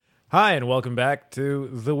Hi, and welcome back to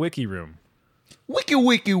the Wiki Room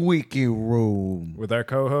Wiki room. with our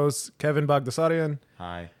co-hosts Kevin Bagdasarian,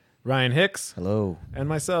 Hi. Ryan Hicks, Hello. and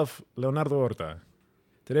myself, Leonardo Horta.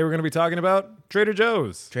 Today we're going to be talking about Trader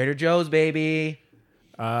Joe's. Trader Joe's, baby.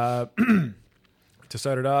 To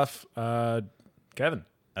start it off, Kevin,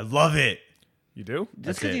 I love it. you do?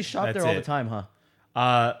 Just it. because you shop That's there all the it. time,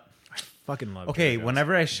 huh? Fucking love Okay, Trader Joe's.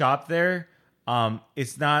 whenever I shop there,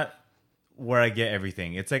 it's not where I get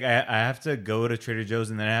everything. It's like I have to go to Trader Joe's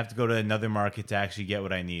and then I have to go to another market to actually get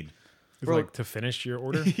what I need. It's Bro. like to finish your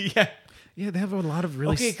order? Yeah. Yeah, they have a lot of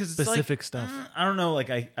really Okay, because specific stuff. I don't know. Like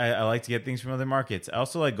I like to get things from other markets. I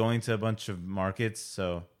also like going to a bunch of markets.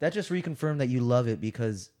 So That just reconfirmed that you love it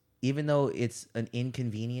because even though it's an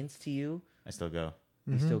inconvenience to you, I still go.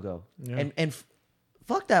 you still go. Yeah. And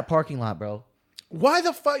fuck that parking lot, bro. Why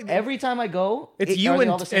the fuck? Every time I go, It's are you they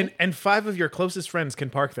all the same? and five of your closest friends can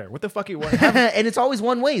park there. What the fuck? And it's always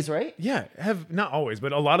one ways, right? Yeah, not always,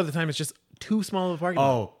 but a lot of the time it's just too small of a parking lot.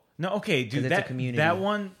 Oh no, okay, 'Cause dude. it's a That community. that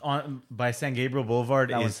one on by San Gabriel Boulevard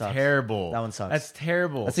That one is sucks. terrible. That one sucks. That's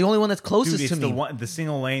terrible. That's the only one that's closest Dude, it's to me. the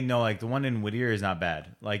single lane. No, like the one in Whittier is not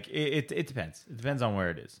bad. Like it depends. It depends on where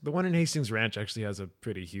it is. The one in Hastings Ranch actually has a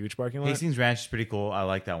pretty huge parking lot. Hastings Ranch is pretty cool. I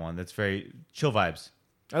like that one. That's very chill vibes.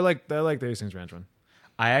 I like the Hastings Ranch one.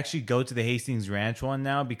 I actually go to the Hastings Ranch one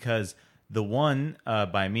now because the one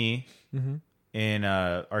by me in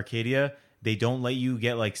Arcadia, they don't let you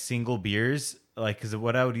get like single beers. Like, because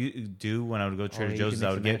what I would do when I would go to Trader you Joe's can is I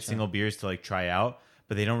mix would and get match, single beers to like try out,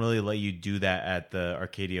 but they don't really let you do that at the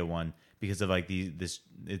Arcadia one because of like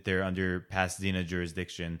they're under Pasadena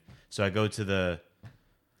jurisdiction. So I go to the.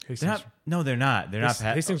 Hastings, They're not. No, they're not. They're not.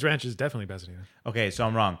 Hastings Ranch is definitely Pasadena. Okay, so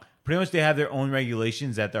I'm wrong. Pretty much they have their own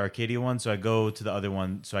regulations at the Arcadia one, so I go to the other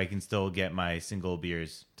one so I can still get my single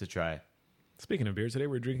beers to try. Speaking of beer, today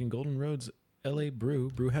we're drinking Golden Road's L.A.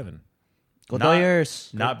 Brew Heaven. Go Not-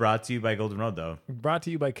 Doyers. Not brought to you by Golden Road, though. Brought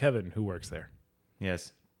to you by Kevin, who works there.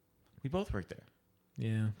 Yes. We both work there.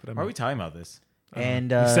 Yeah, but Why are we talking about this?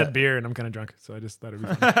 And you said beer, and I'm kind of drunk, so I just thought it'd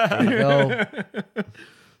be fun. there you go.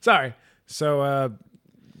 Sorry. So,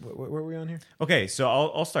 what were we on here? Okay, so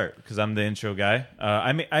I'll start because I'm the intro guy.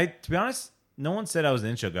 To be honest, no one said I was the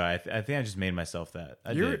intro guy. I think I just made myself that.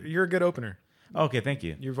 You're a good opener. Okay, thank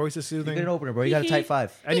you. Your voice is soothing. Get an opener, bro. You got a tight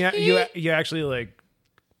five. And you actually like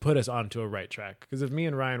put us onto a right track. Because if me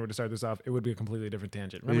and Ryan were to start this off, it would be a completely different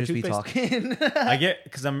tangent. We'd just be toothpaste?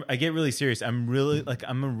 talking. I get really serious. I'm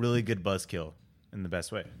a really good buzzkill in the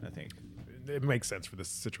best way, I think. It makes sense for this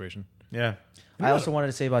situation. Yeah. I also wanted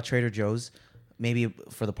to say about Trader Joe's, maybe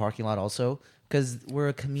for the parking lot also, because we're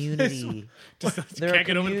a community. They're can't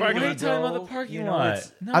get over the parking lot. What are you talking about the parking lot?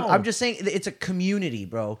 it's- No. I'm just saying it's a community,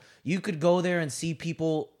 bro. You could go there and see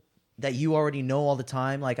people that you already know all the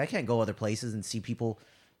time. Like I can't go other places and see people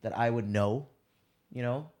that I would know, you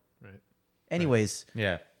know? Right. Anyways,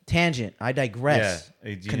 Yeah. tangent. I digress. Yeah.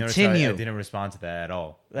 Did you notice how Continue. I didn't respond to that at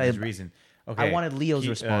all. There's a reason. Okay. I wanted Leo's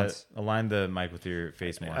response. Align the mic with your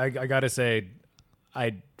face more. I gotta say,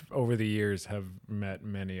 I over the years have met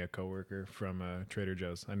many a coworker from Trader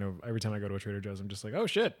Joe's. I know every time I go to a Trader Joe's, I'm just like, oh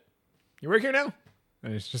shit, you work here now?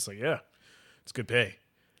 And it's just like, yeah, it's good pay.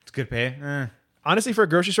 It's good pay. Honestly, for a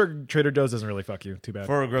grocery store, Trader Joe's doesn't really fuck you too bad.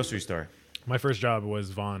 For a grocery store. My first job was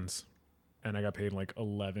Vaughn's, and I got paid like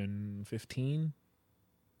 $11.15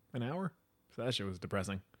 an hour. So that shit was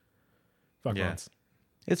depressing. Fuck Yeah. Vaughn's.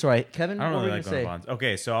 It's right. Kevin, I don't what really were like you going going to bonds.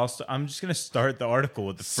 Okay, so I'm just gonna start the article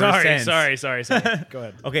with the first Sorry. sentence. Go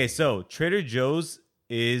ahead. Okay, so Trader Joe's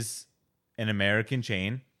is an American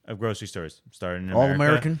chain of grocery stores. Started in All America.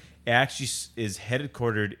 American? It actually is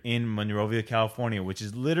headquartered in Monrovia, California, which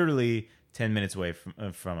is literally 10 minutes away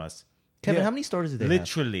from us. Kevin, Yeah. how many stores do they have?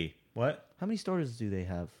 Literally. What? How many stores do they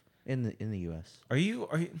have in the US? Are you?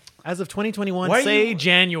 As of 2021, Why are say you-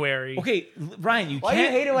 January. Okay, Ryan, you Why do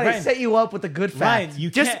can't. you hate it when I Ryan, set you up with a good fact? Ryan, you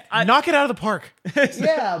Just can't. knock it out of the park.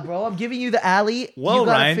 Yeah, bro. I'm giving you the alley. Well, you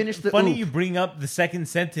gotta Ryan, finish the funny oop. you bring up the second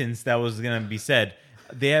sentence that was going to be said.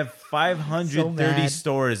 They have 530 mad.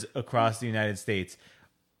 stores across the United States.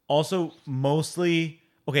 Also, mostly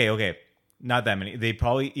okay, not that many. They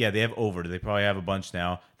have over. They probably have a bunch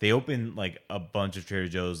now. They open like a bunch of Trader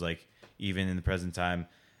Joe's, like even in the present time.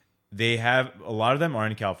 They have a lot of them are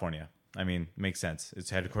in California. I mean, makes sense.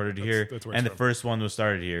 It's headquartered here, that's where and it's the from. first one was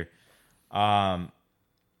started here.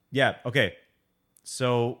 Yeah. Okay.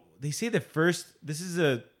 So they say the first. This is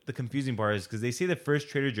the confusing part is because they say the first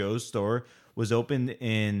Trader Joe's store was opened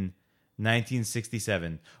in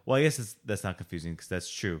 1967. Well, I guess that's not confusing because that's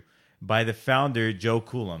true. By the founder Joe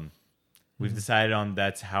Coulomb. We've decided on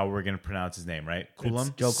that's how we're going to pronounce his name, right?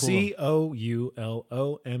 Coulomb? Joe Coulomb.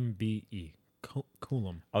 Coulombe. Cool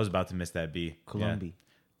 'em. I was about to miss that B. Columbia. Yeah.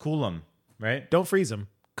 Coolum, right? Don't freeze them.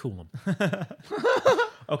 Cool 'em.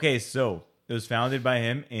 Okay, so it was founded by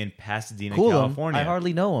him in Pasadena, Cool 'em. California. I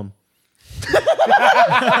hardly know him.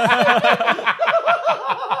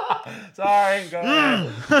 Sorry, go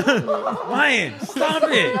ahead. Ryan, stop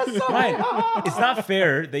it. Ryan, it's not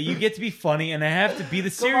fair that you get to be funny and I have to be the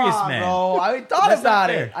serious Come on, man. bro. I thought That's not about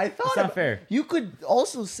fair. it. I thought It's not fair. You could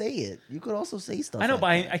also say it. You could also say stuff. I know, like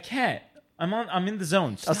but that. I can't. I'm in the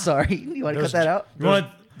zone. Oh, sorry. You want to cut that out? You want-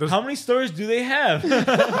 how many stories do they have?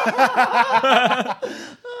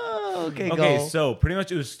 Okay, Okay, go. so pretty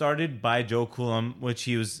much it was started by Joe Coulomb, which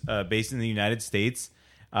he was based in the United States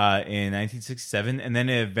in 1967, and then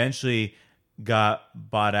it eventually got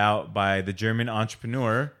bought out by the German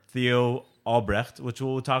entrepreneur Theo Albrecht, which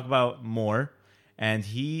we'll talk about more. And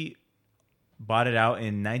he bought it out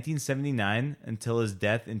in 1979 until his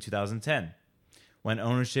death in 2010, when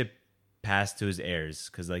ownership passed to his heirs,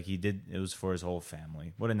 because like he did, it was for his whole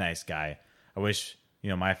family. What a nice guy. I wish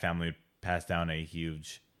my family would pass down a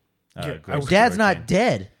huge. Yeah, grocery Dad's store not chain.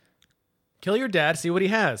 dead. Kill your dad. See what he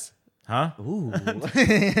has. Huh? Ooh.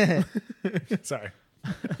 Sorry.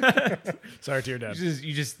 Sorry to your dad.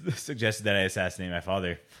 You just suggested that I assassinate my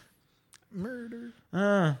father. Murder.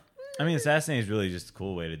 I mean, assassinate is really just a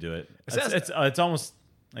cool way to do it. It's almost,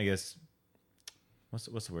 I guess, what's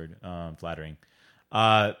the word? Flattering.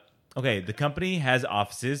 Okay, the company has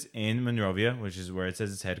offices in Monrovia, which is where it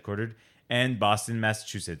says it's headquartered, and Boston,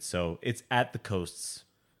 Massachusetts. So it's at the coasts.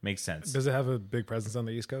 Makes sense. Does it have a big presence on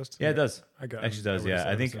the East Coast? Yeah, it does. Actually does. Yeah,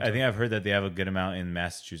 I think I've heard that they have a good amount in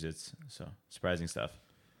Massachusetts. So surprising stuff.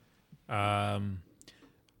 Yeah,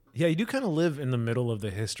 you do kind of live in the middle of the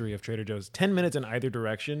history of Trader Joe's. 10 minutes in either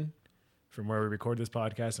direction from where we record this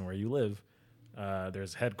podcast and where you live.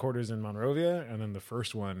 There's headquarters in Monrovia, and then the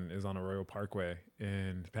first one is on Arroyo Parkway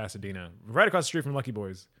in Pasadena, right across the street from Lucky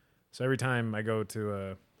Boys. So every time I go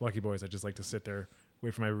to Lucky Boys, I just like to sit there,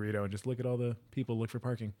 wait for my burrito, and just look at all the people look for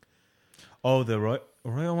parking. Oh, the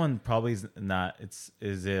Royal one probably is not.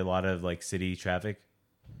 Is it a lot of like city traffic?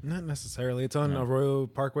 Not necessarily. It's on Arroyo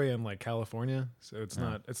Parkway in like California, so it's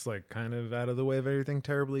not. It's like kind of out of the way of everything.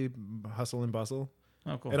 Terribly hustle and bustle.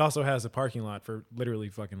 Oh, cool. It also has a parking lot for literally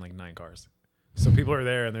fucking like 9 cars. So people are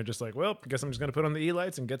there and they're just like, well, I guess I'm just gonna put on the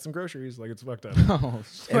E-lights and get some groceries. Like it's fucked up. Oh,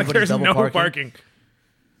 Like everybody's there's double no parking. parking.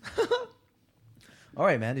 All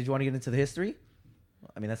right, man. Did you want to get into the history?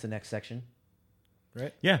 I mean, that's the next section.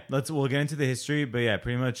 Right? Yeah, we'll get into the history, but yeah,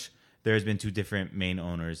 pretty much there's been 2 different main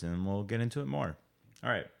owners, and we'll get into it more. All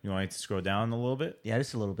right, you want me to scroll down a little bit? Yeah,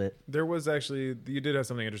 just a little bit. There was actually, you did have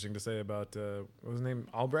something interesting to say about, what was his name?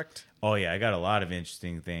 Albrecht? Oh yeah, I got a lot of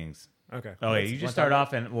interesting things. Okay. Oh yeah, you just start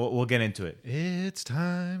off, and we'll get into it. It's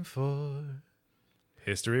time for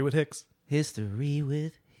History with Hicks. History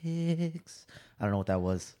with Hicks. I don't know what that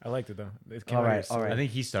was. I liked it though. It came All out right, of your all soul. right. I think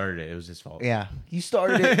he started it. It was his fault. Yeah, you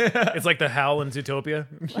started it. It's like the Howl in Zootopia.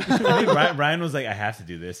 I think Ryan was like, I have to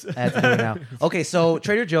do this. I have to do it now. Okay, so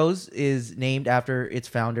Trader Joe's is named after its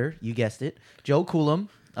founder. You guessed it, Joe Coulomb.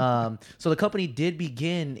 So the company did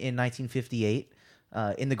begin in 1958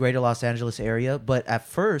 in the greater Los Angeles area, but at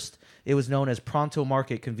first it was known as Pronto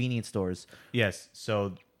Market Convenience Stores. Yes.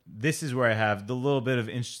 So this is where I have the little bit of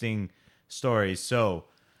interesting stories. So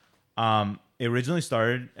it originally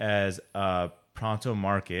started as a Pronto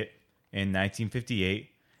Market in 1958,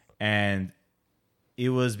 and it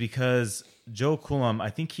was because Joe Coulomb, I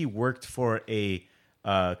think he worked for a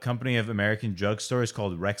company of American drugstores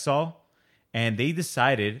called Rexall, and they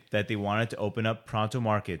decided that they wanted to open up Pronto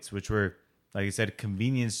Markets, which were, like I said,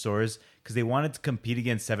 convenience stores, because they wanted to compete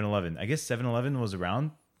against 7-Eleven. I guess 7-Eleven was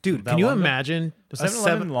around. Dude, that can you long ago? imagine Was a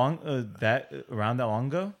 7-Eleven around that long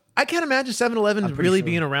ago? I can't imagine 7-Eleven pretty really sure.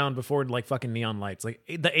 being around before like fucking neon lights. Like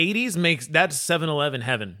the 80s makes that's 7-Eleven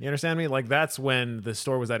heaven. You understand me? Like that's when the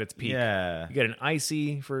store was at its peak. Yeah. You get an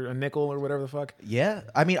icy for a nickel or whatever the fuck. Yeah,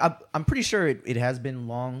 I mean, I'm pretty sure it has been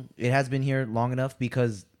long. It has been here long enough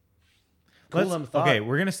because Coulomb thought. Okay,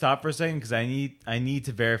 we're gonna stop for a second because I need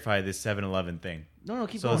to verify this 7-Eleven thing. No,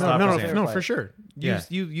 keep So going. let's stop for a second. No, for sure. Yeah.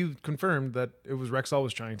 You confirmed that it was Rexall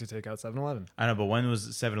was trying to take out 7-Eleven. I know, but when was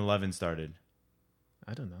 7-Eleven started?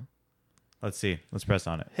 I don't know. Let's see. Let's press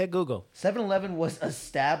on it. Hey Google. 7-Eleven was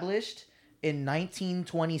established in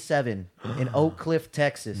 1927 in Oak Cliff,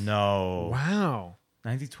 Texas. No. Wow.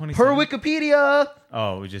 1927. Per Wikipedia.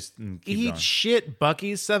 Oh, we just keep Eat going. shit,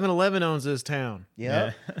 Bucky's. 7-Eleven owns this town.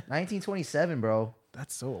 Yep. 1927, bro.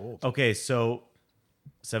 That's so old. Okay, so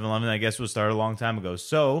 7-Eleven, I guess, was started a long time ago.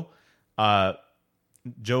 So,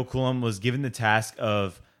 Joe Coulomb was given the task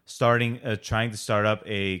of trying to start up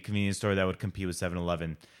a convenience store that would compete with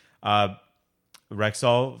 7-Eleven.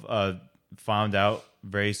 Rexall found out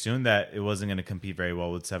very soon that it wasn't going to compete very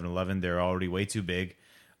well with 7-Eleven. They're already way too big.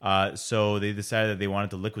 So they decided that they wanted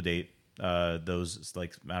to liquidate those,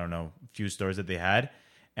 like, I don't know, few stores that they had.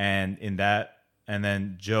 And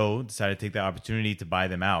then Joe decided to take the opportunity to buy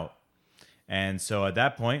them out. And so at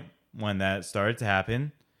that point, when that started to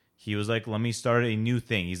happen, he was like, let me start a new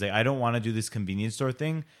thing. He's like, I don't want to do this convenience store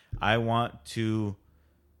thing. I want to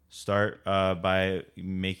start by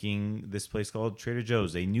making this place called Trader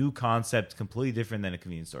Joe's, a new concept, completely different than a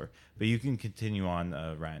convenience store. But you can continue on,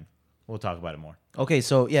 Ryan. We'll talk about it more. Okay,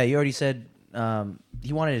 so yeah, you already said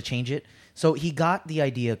he wanted to change it. So he got the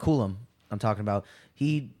idea, Coolum, I'm talking about.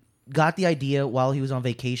 He got the idea while he was on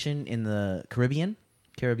vacation in the Caribbean.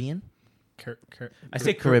 I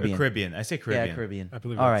say Caribbean. I say Caribbean. Yeah, Caribbean. I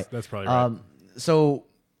believe All right. that's probably right. So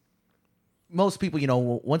most people,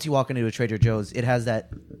 once you walk into a Trader Joe's, it has that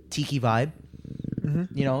tiki vibe.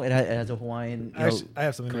 Mm-hmm. It has a Hawaiian. I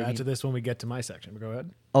have something to add to this when we get to my section. But go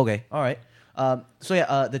ahead. Okay. All right. So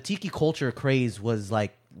yeah, the tiki culture craze was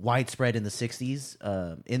like widespread in the 60s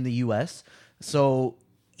in the U.S. So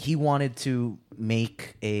he wanted to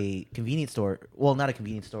make a convenience store. Well, not a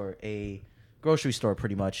convenience store, a grocery store,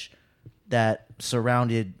 pretty much, that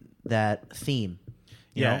surrounded that theme.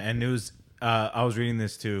 You know? And it was. I was reading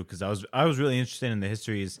this too because I was really interested in the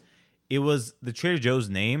histories. It was the Trader Joe's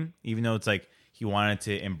name, even though it's like he wanted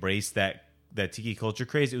to embrace that tiki culture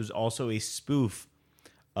craze. It was also a spoof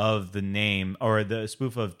of the name, or the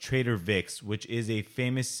spoof of Trader Vic's, which is a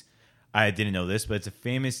famous. I didn't know this, but it's a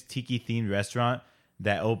famous tiki themed restaurant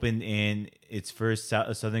that opened in its first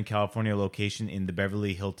Southern California location in the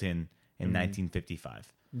Beverly Hilton in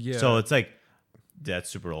 1955. Yeah. So it's like.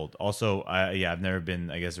 That's super old. Also, I've never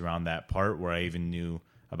been, I guess, around that part where I even knew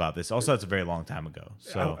about this. Also, that's a very long time ago.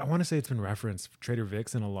 So I want to say it's been referenced Trader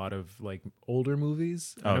Vic's in a lot of like older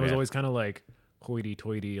movies. And it was always kind of like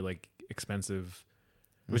hoity-toity, like expensive.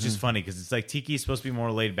 Which is funny because it's like tiki is supposed to be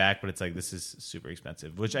more laid back, but it's like this is super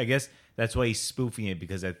expensive. Which I guess that's why he's spoofing it,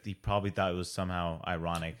 because he probably thought it was somehow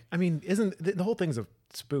ironic. I mean, isn't the whole thing's a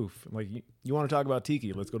spoof? Like, you want to talk about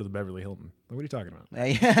tiki? Let's go to the Beverly Hilton. Like, what are you talking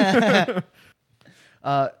about?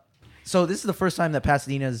 So this is the first time that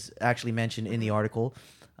Pasadena's actually mentioned in the article.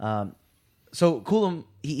 So Coolum,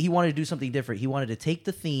 he wanted to do something different. He wanted to take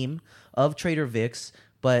the theme of Trader Vic's,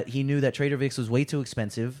 but he knew that Trader Vic's was way too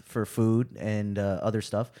expensive for food and other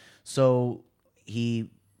stuff. So he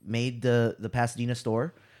made the Pasadena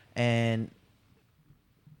store, and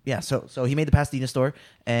so he made the Pasadena store,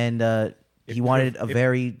 and he wanted a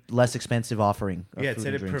very less expensive offering. Of it food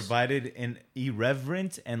said and it drinks. provided an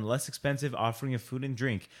irreverent and less expensive offering of food and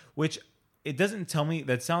drink, which it doesn't tell me.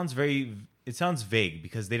 That sounds it sounds vague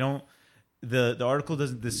because they don't. The article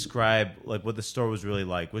doesn't describe like what the store was really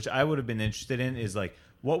like, which I would have been interested in. Is like,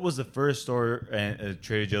 what was the first store at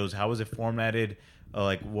Trader Joe's? How was it formatted?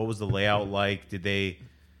 Like, what was the layout like? Did they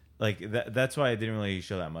like that? That's why I didn't really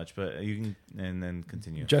show that much. But you can and then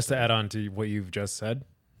continue. Just to add on to what you've just said,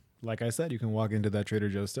 like I said, you can walk into that Trader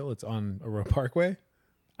Joe's still. It's on Aurora Parkway.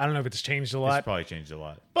 I don't know if it's changed a lot. It's probably changed a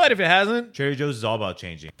lot. But if it hasn't, Trader Joe's is all about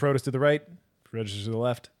changing. produce to the right, register to the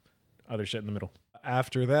left, other shit in the middle.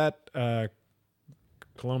 After that,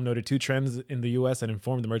 Colomb noted two trends in the U.S. that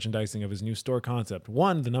informed the merchandising of his new store concept.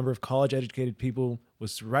 One, the number of college-educated people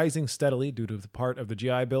was rising steadily due to the part of the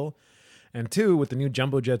GI Bill. And two, with the new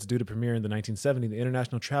jumbo jets due to premiere in the 1970s, the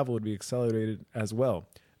international travel would be accelerated as well.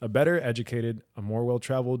 A better educated, a more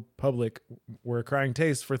well-traveled public were a crying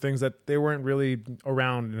taste for things that they weren't really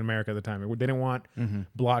around in America at the time. They didn't want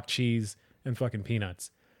block cheese and fucking peanuts.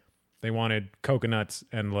 They wanted coconuts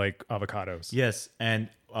and like avocados. Yes, and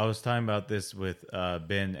I was talking about this with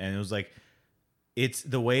Ben, and it was like, it's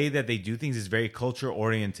the way that they do things is very culture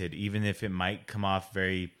oriented, even if it might come off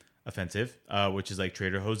very offensive, which is like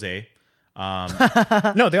Trader Jose.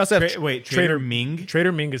 No, they also have Trader Ming.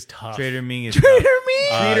 Trader Ming is tough. Trader Ming is Trader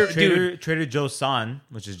tough. Ming! Trader Joe-san,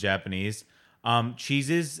 which is Japanese.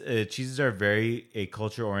 Cheeses are very a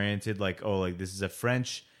culture oriented. Like, this is a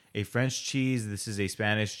French cheese. This is a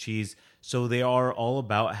Spanish cheese. So they are all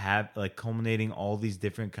about culminating all these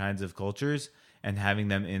different kinds of cultures and having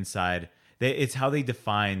them inside. It's how they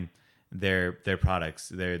define their products.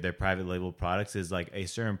 Their private label products is like a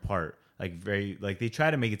certain part. They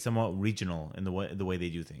try to make it somewhat regional in the way they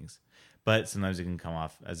do things, but sometimes it can come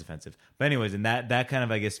off as offensive. But anyways, and that kind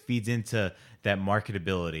of, I guess, feeds into that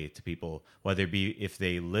marketability to people, whether it be if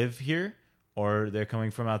they live here or they're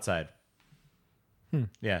coming from outside.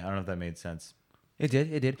 Yeah, I don't know if that made sense. It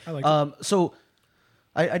did. I like it. So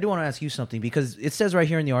I do want to ask you something, because it says right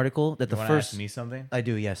here in the article that You the want to first. ask me something? I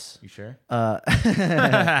do, yes. You sure?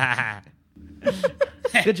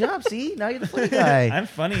 Good job. See, now you're the funny guy. I'm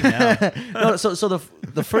funny now. No, so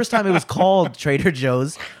the first time it was called Trader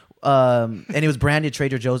Joe's, and it was branded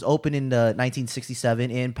Trader Joe's, opened in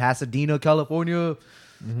 1967 in Pasadena, California.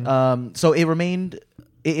 So it remained.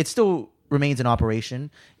 It still remains in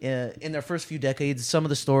operation. In their first few decades, some of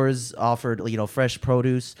the stores offered, fresh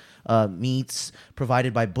produce, meats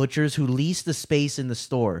provided by butchers who leased the space in the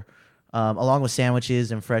store, along with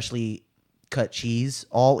sandwiches and freshly cut cheese,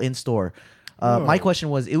 all in store. My question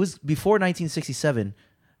was, it was before 1967.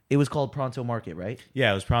 It was called Pronto Market, right?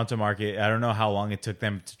 Yeah, it was Pronto Market. I don't know how long it took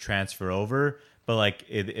them to transfer over, but like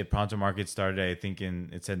Pronto Market started, I think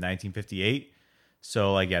it said 1958.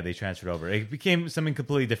 So like, yeah, they transferred over. It became something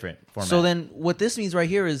completely different format. So then what this means right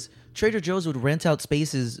here is Trader Joe's would rent out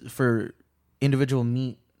spaces for individual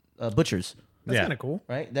meat butchers, That's Yeah. kind of cool.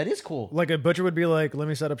 right? That is cool. Like a butcher would be like, let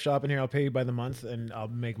me set up shop in here. I'll pay you by the month and I'll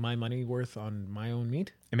make my money worth on my own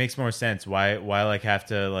meat. It makes more sense. Why like have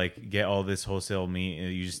to like get all this wholesale meat?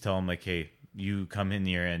 You just tell them like, hey, you come in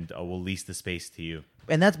here and we'll lease the space to you.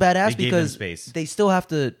 And that's badass They gave them because space. they still have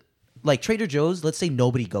to, like Trader Joe's, let's say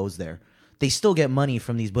nobody goes there. They still get money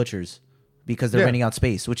from these butchers because they're Yeah. renting out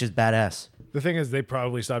space, which is badass. The thing is, they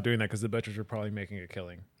probably stopped doing that because the butchers were probably making a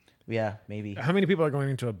killing. Yeah, maybe. How many people are going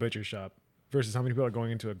into a butcher shop versus how many people are going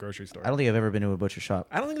into a grocery store? I don't think I've ever been to a butcher shop.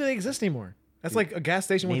 I don't think they exist anymore. That's like a gas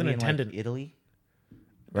station with Maybe an in like, attendant. Italy,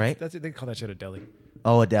 right? That's it. They call that shit a deli.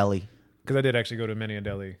 Oh, a deli. Because I did actually go to many a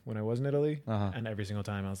deli when I was in Italy, Uh-huh. and every single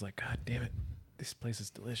time I was like, God damn it, this place is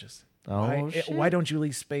delicious. Oh, shit. Why don't you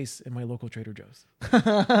lease space in my local Trader Joe's?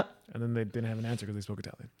 And then they didn't have an answer because they spoke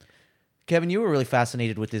Italian. Kevin, you were really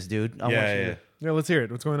fascinated with this dude. I want you to Yeah, let's hear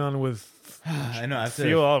it. What's going on with I know. I have to.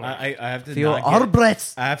 Theo Albrecht. I have to. Theo not get,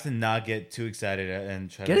 Albrecht. I have to not get too excited and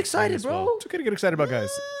try Get to excited, explain this bro. It's okay to get excited about, guys.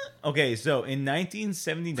 Okay, so in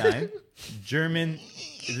 1979, German.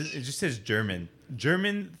 It just says German.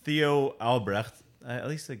 German Theo Albrecht. At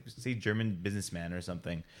least like say German businessman or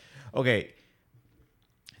something. Okay.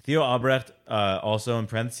 Theo Albrecht, also in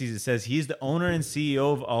parentheses, it says he's the owner and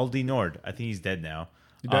CEO of Aldi Nord. I think he's dead now.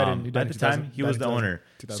 He died At the time, he was the owner.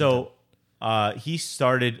 2010. So he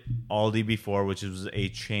started Aldi before, which was a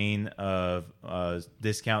chain of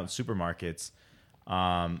discount supermarkets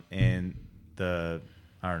in the,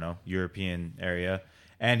 I don't know, European area.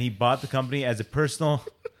 And he bought the company as a personal...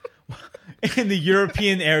 in the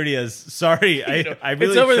European areas. Sorry, I really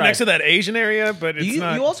it's over tried. next to that Asian area, but it's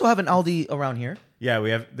not. You also have an Aldi around here. Yeah,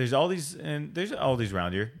 we have. There's Aldi's and there's Aldi's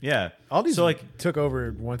around here. Yeah, Aldi's so like took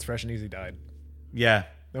over once Fresh and Easy died. yeah,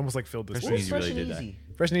 They almost like filled this Fresh and place. Easy really did that.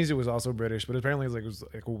 Fresh and Easy was also British, but apparently it was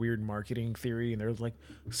like a weird marketing theory, and they were like,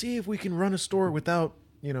 see if we can run a store without,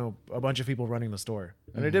 a bunch of people running the store.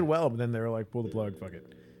 And it did well, but then they were like, pull the plug, fuck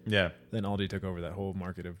it. yeah, Then Aldi took over that whole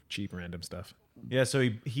market of cheap random stuff. yeah. So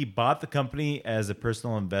he bought the company as a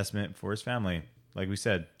personal investment for his family. Like we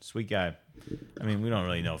said, sweet guy. I mean, we don't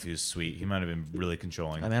really know if he was sweet. He might have been really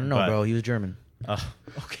controlling. I mean, I don't know, bro. He was German.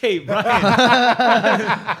 Okay, Ryan.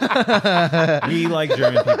 We like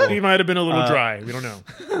German people. He might have been a little dry. We don't know.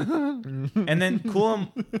 And then Coolum,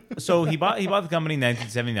 so he bought the company in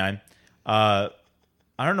 1979. I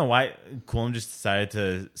don't know why Coolum just decided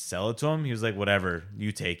to sell it to him. He was like, whatever,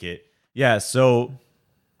 you take it. Yeah, so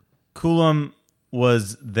Coolum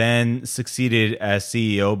was then succeeded as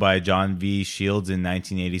CEO by John V. Shields in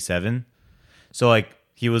 1987. So like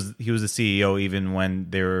he was the CEO even when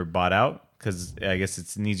they were bought out, because I guess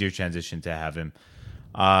it's an easier transition to have him.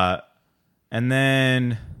 And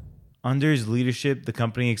then under his leadership, the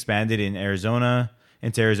company expanded into Arizona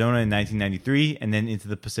in 1993, and then into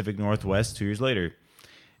the Pacific Northwest 2 years later.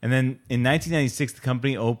 And then in 1996, the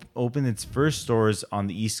company opened its first stores on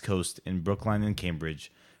the East Coast in Brookline and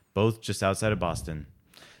Cambridge, both just outside of Boston.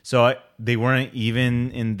 So they weren't even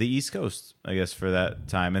in the East Coast, I guess, for that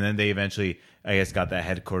time. And then they eventually, I guess, got that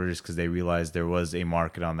headquarters because they realized there was a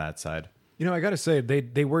market on that side. I got to say,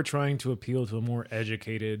 they were trying to appeal to a more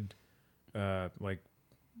educated,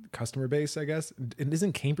 customer base, I guess. And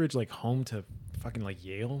isn't Cambridge like home to fucking like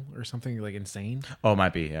Yale or something like insane? Oh, it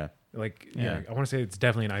might be, yeah. Yeah. I want to say it's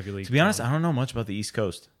definitely an Ivy League. To be honest, I don't know much about the East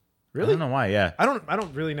Coast. Really? I don't know why, yeah. I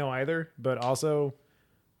don't really know either, but also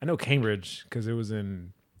I know Cambridge because it was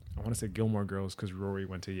in, I want to say Gilmore Girls because Rory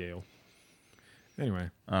went to Yale. Anyway.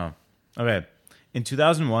 Oh, okay. In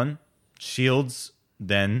 2001, Shields,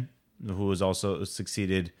 then, who was also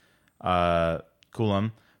succeeded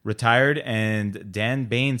Coolum, retired, and Dan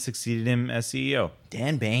Bain succeeded him as CEO.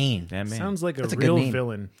 Dan Bain. Sounds like That's a good real name.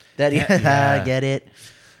 villain. That Yeah. I get it.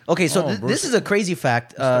 Okay, so Oh, this is a crazy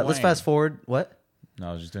fact. Let's Wayne. fast forward. What? No,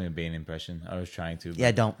 I was just doing a Bane impression. I was trying to.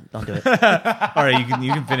 Yeah, don't do it. All right,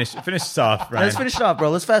 you can finish this off, Ryan. Let's finish it off, bro.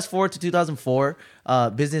 Let's fast forward to 2004.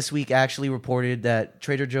 Business Week actually reported that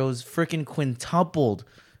Trader Joe's freaking quintupled.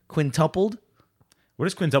 What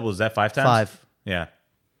is quintuple? Is that 5 times? 5. Yeah.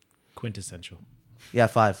 Quintessential. Yeah,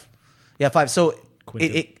 5. Yeah, 5. So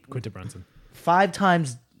Quinta Brunson. 5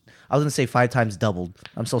 times. I was gonna say 5 times doubled.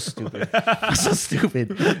 I'm so stupid. I'm so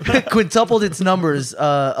stupid. Quintupled its numbers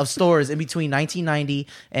of stores in between 1990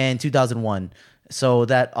 and 2001. So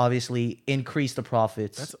that obviously increased the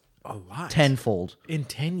profits. That's a lot. Tenfold. In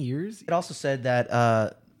 10 years? It also said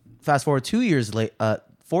that fast forward 4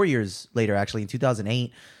 years later, actually in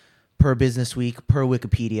 2008, per Business Week, per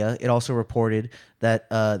Wikipedia, it also reported that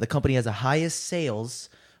the company has the highest sales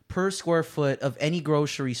per square foot of any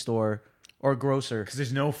grocery store or grocer Because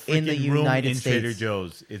there's no in the freaking room United in States. Trader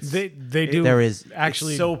Joe's. They do. There is.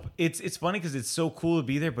 Actually, It's funny because it's so cool to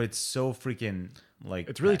be there, but it's so freaking like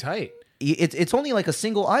it's really tight. It's only like a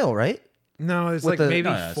single aisle, right? No, it's With like the- maybe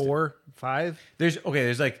No, it's 4, 5. There's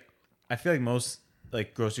like I feel like most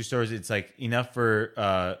like grocery stores, it's like enough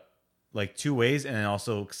for like 2 ways, and then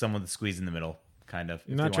also someone to squeeze in the middle, kind of. if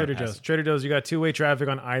Not they Trader wanna pass Joe's. it. Trader Joe's, you got two-way traffic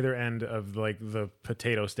on either end of like the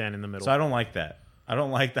potato stand in the middle. So I don't like that. I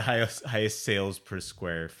don't like the highest sales per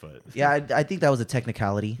square foot. Yeah, I think that was a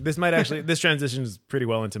technicality. This transitions pretty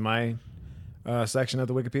well into my section of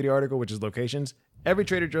the Wikipedia article, which is locations. Every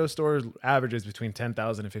Trader Joe's store averages between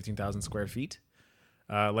 10,000 and 15,000 square feet.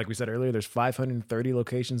 Like we said earlier, there's 530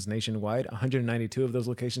 locations nationwide. 192 of those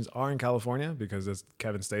locations are in California because, as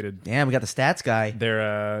Kevin stated, Damn, we got the stats guy.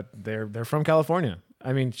 they're from California.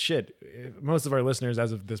 I mean, shit. Most of our listeners,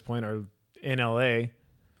 as of this point, are in LA.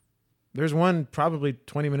 There's one probably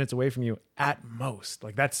 20 minutes away from you at most.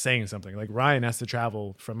 Like, that's saying something. Like, Ryan has to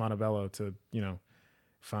travel from Montebello to,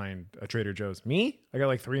 find a Trader Joe's. Me, I got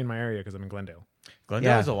like 3 in my area because I'm in Glendale.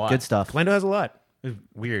 Glendale Yeah, has a lot. good stuff. Glendale has a lot. It's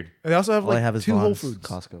weird. They also have All I like have is 2 Whole Vons, Foods,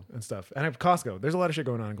 Costco. and stuff. And I have Costco. There's a lot of shit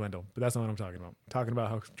going on in Glendale, but that's not what I'm talking about. I'm talking about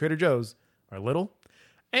how Trader Joe's are little,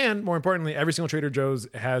 and more importantly, every single Trader Joe's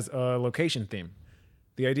has a location theme.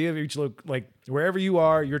 The idea of each like wherever you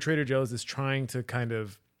are, your Trader Joe's is trying to kind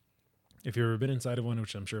of, if you've ever been inside of one,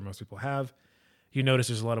 which I'm sure most people have, you notice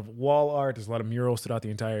there's a lot of wall art, there's a lot of murals throughout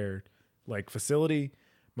the entire like facility.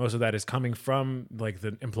 Most of that is coming from like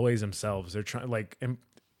the employees themselves. They're trying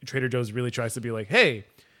Trader Joe's really tries to be like, hey,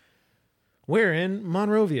 we're in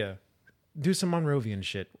Monrovia. Do some Monrovian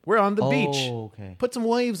shit. We're on the beach. Okay. Put some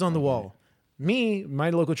waves on the wall. My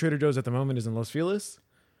local Trader Joe's at the moment is in Los Feliz.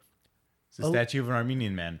 It's a statue of an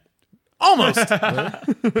Armenian man. Almost.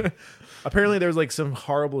 Apparently, there was like some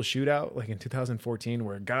horrible shootout, like in 2014,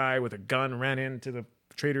 where a guy with a gun ran into the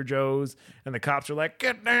Trader Joe's, and the cops were like,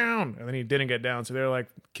 "Get down!" And then he didn't get down, so they're like,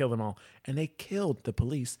 "Kill them all." And they killed the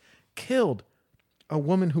police. Killed a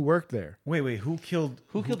woman who worked there. Wait, who killed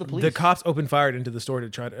the police? The cops opened fire into the store to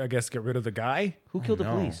try to, I guess, get rid of the guy. Who killed the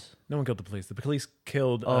no. police? No one killed the police. The police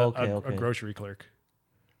killed okay. a grocery clerk.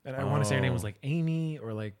 And I want to say her name was like Amy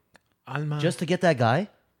or like Alma. Just to get that guy?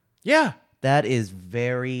 yeah. That is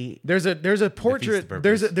very. There's a portrait. the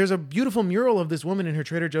purpose. There's a beautiful mural of this woman in her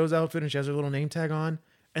Trader Joe's outfit, and she has her little name tag on.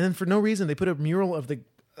 And then for no reason, they put a mural of the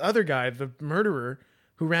other guy, the murderer,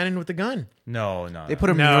 who ran in with the gun. No. They put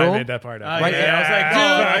a No, mural. I made that part up. Right,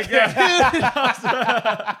 I was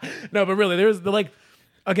like, No, but really, there's the like,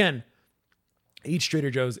 again, each Trader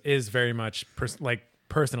Joe's is very much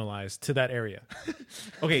personalized to that area.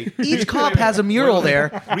 okay. Each cop has a mural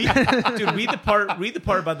there. Read the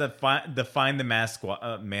part about the find the mascot.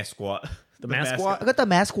 The mascot. I got the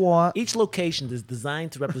mascot. Each location is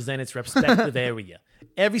designed to represent its respective area.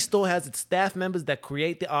 Every store has its staff members that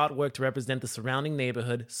create the artwork to represent the surrounding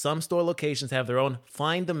neighborhood. Some store locations have their own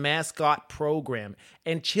Find the Mascot program,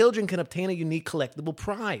 and children can obtain a unique collectible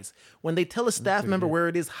prize when they tell a staff member where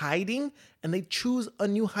it is hiding, and they choose a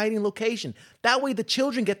new hiding location. That way, the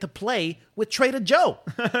children get to play with Trader Joe.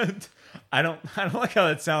 I don't like how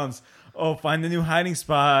that sounds. Oh, find the new hiding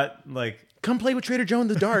spot. Like, Come play with Trader Joe in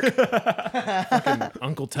the dark. Fucking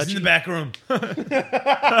Uncle it's in the Touchy. back room.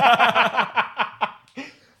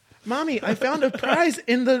 Mommy, I found a prize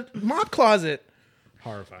in the mop closet.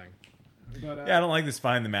 Horrifying. Yeah, I don't like this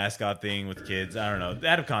find the mascot thing with kids. I don't know.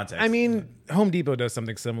 Out of context. I mean, Home Depot does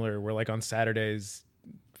something similar where, like, on Saturdays,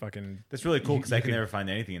 fucking. that's really cool because I you can can- never find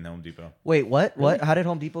anything in the Home Depot. Wait, what? What? How did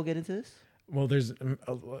Home Depot get into this? Well, there's.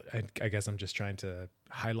 I guess I'm just trying to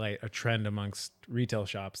highlight a trend amongst retail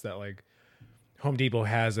shops that, like, Home Depot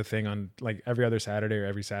has a thing on, like, every other Saturday or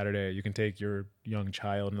every Saturday. You can take your young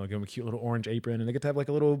child and they'll give them a cute little orange apron and they get to have, like,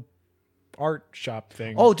 a little art shop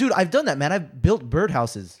thing. Oh, dude, I've done that, man. I've built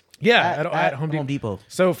birdhouses. Yeah, at Home Depot.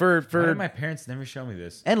 So Why did my parents never show me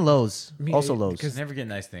this? And Lowe's. Also Lowe's. Because never get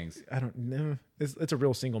nice things. I don't know. It's a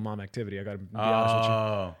real single mom activity. I got to be honest with you.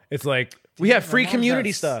 Oh. It's like we have free mom's community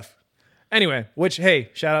nuts. stuff. Anyway, which, hey,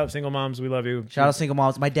 shout out single moms. We love you. Shout out single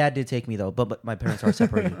moms. My dad did take me though, but my parents are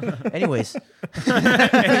separated. Anyways,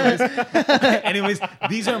 Anyways,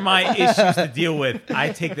 these are my issues to deal with.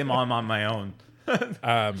 I take them on my own.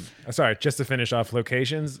 Sorry, just to finish off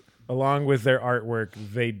locations, along with their artwork,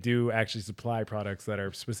 they do actually supply products that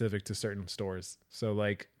are specific to certain stores. So,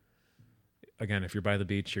 like, again, if you're by the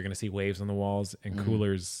beach, you're going to see waves on the walls and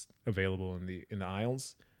coolers available in the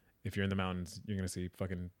aisles. If you're in the mountains, you're going to see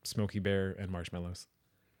fucking Smokey Bear and marshmallows.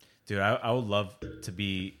 Dude, I would love to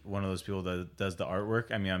be one of those people that does the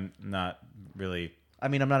artwork. I mean, I'm not really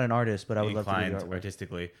I'm not an artist, but I would love to do inclined the artwork.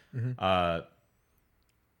 artistically. I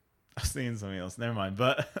was thinking something else. Never mind.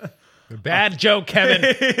 But Bad joke,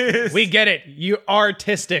 Kevin. We get it. You're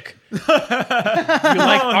artistic. You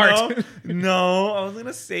like art. No, I was going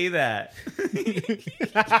to say that.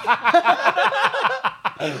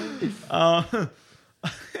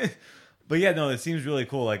 But yeah, no, it seems really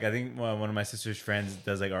cool. Like, I think one of my sister's friends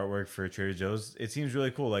does like artwork for Trader Joe's. It seems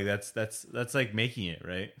really cool. Like that's like making it,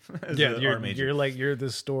 right? As Yeah, an art major. you're the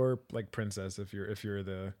store like princess if you're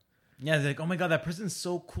the. Yeah, they're like, oh my god, that person's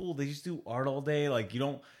so cool. They just do art all day. Like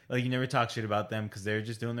you never talk shit about them because they're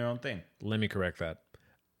just doing their own thing. Let me correct that.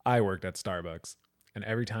 I worked at Starbucks, and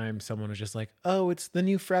every time someone was just like, "Oh, it's the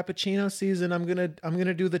new Frappuccino season. I'm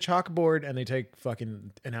gonna do the chalkboard," and they take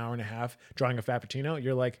fucking an hour and a half drawing a Frappuccino.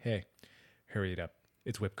 You're like, "Hey, hurry it up.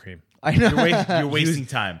 It's whipped cream." I know. You're wasting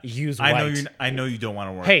time. use I white. know you don't want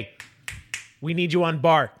to work. Hey, we need you on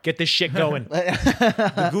bar. Get this shit going.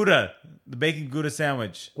 The Gouda, the bacon Gouda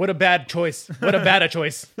sandwich. What a bad choice. What a bad a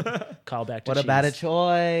choice. Call back to What a cheese. bad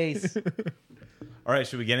choice. All right,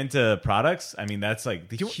 should we get into products? I mean, that's like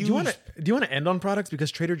the huge. Do you want to end on products,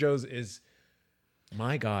 because Trader Joe's is,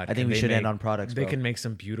 my God. I think we should end on products, They bro. can make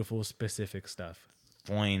some beautiful specific stuff.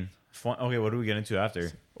 Fine. Okay, what do we get into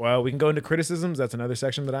after? Well, we can go into criticisms. That's another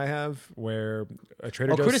section that I have where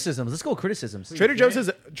Trader Joe's. Criticisms. Let's go criticisms. Trader Joe's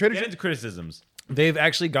is Get into criticisms. They've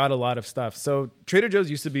actually got a lot of stuff. So Trader Joe's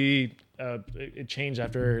used to be. It changed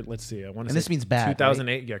after. Let's see. I want to. And this means bad,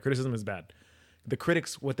 2008. Right? Yeah, criticism is bad. The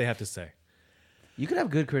critics, what they have to say. You could have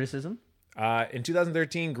good criticism. In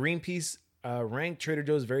 2013, Greenpeace ranked Trader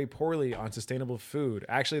Joe's very poorly on sustainable food.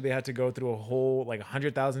 Actually, they had to go through a whole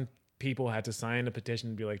 100,000 people had to sign a petition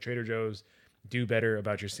to be like, Trader Joe's, do better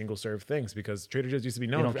about your single serve things, because Trader Joe's used to be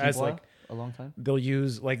They known don't as keep like a long time. they'll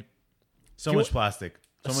use So much plastic.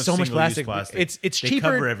 So much so much single-use plastic. It's They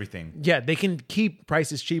cheaper. cover everything. Yeah, they can keep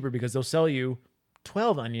prices cheaper because they'll sell you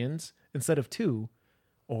 12 onions instead of 2,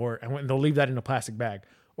 and they'll leave that in a plastic bag.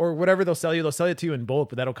 Or whatever they'll sell it to you in bulk,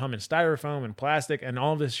 but that'll come in styrofoam and plastic, and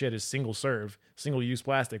all this shit is single use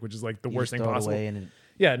plastic, which is like the You worst just thing throw it possible. away and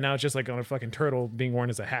Yeah, now it's just like on a fucking turtle being worn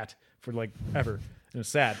as a hat for ever. And it's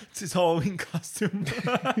sad. It's his Halloween costume.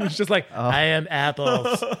 It's just like, I am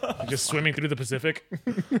apples. Just swimming through the Pacific.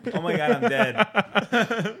 Oh my god, I'm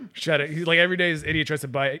dead. Shut it. He's like, every day this idiot tries to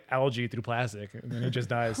buy algae through plastic, and then he just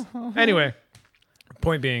dies. Anyway,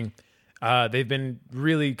 point being, they've been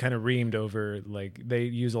really kind of reamed over. They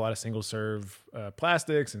use a lot of single serve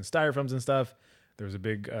plastics and styrofoams and stuff. There was a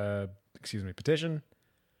big petition,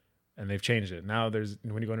 and they've changed it. Now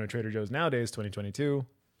when you go into a Trader Joe's nowadays, 2022,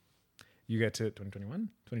 you get to 2021,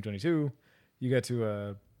 2022, you get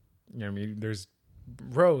to there's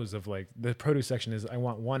rows of the produce section is, I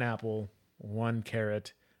want 1 apple, 1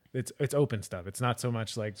 carrot. It's open stuff. It's not so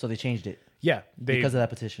much so they changed it yeah, because of that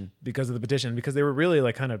petition. because of the petition, because they were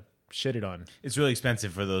really kind of shitted on. It's really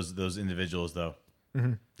expensive for those individuals, though.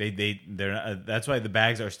 Mm-hmm. They're that's why the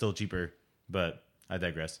bags are still cheaper. But I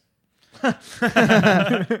digress.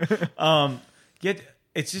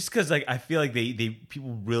 It's just because I feel like they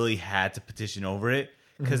people really had to petition over it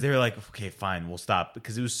because they were like, okay, fine, we'll stop,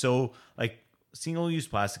 because it was so single use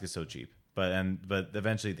plastic is so cheap. But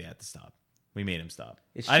eventually they had to stop. We made them stop.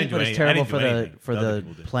 It's I cheap, didn't do but it's any- I terrible didn't do anything. for Other the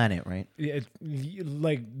people did. planet, right? Yeah,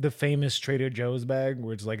 like the famous Trader Joe's bag,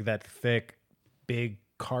 where it's that thick, big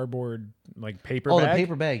cardboard paper Oh, bag. the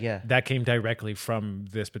paper bag, yeah. That came directly from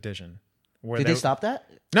this petition. Where Did they stop that?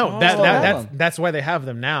 No, Oh, still have them. that's why they have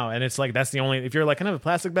them now, and it's that's the only. If you're can I have a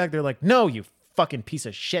plastic bag, they're like, no, you fucking piece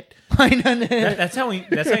of shit. I know. That's how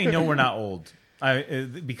you know we're not old.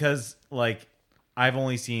 Because I've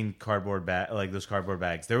only seen cardboard like those cardboard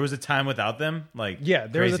bags. There was a time without them. Like Yeah,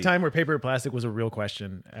 there was a crazy. time where paper or plastic was a real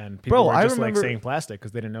question, and people were I just remember- like saying plastic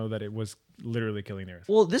because they didn't know that it was literally killing the earth.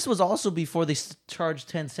 Well, this was also before they charged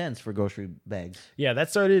 10 cents for grocery bags. Yeah, that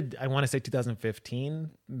started, I want to say 2015.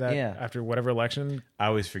 That Yeah. after whatever election, I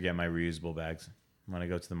always forget my reusable bags when I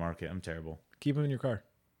go to the market. I'm terrible. keep them in your car.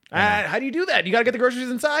 How do you do that? You got to get the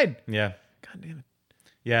groceries inside. Yeah. God damn it.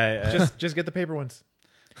 Yeah. Just get the paper ones.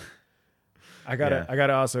 I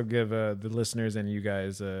gotta also give the listeners and you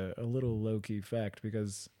guys a little low key fact,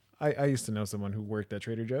 because I used to know someone who worked at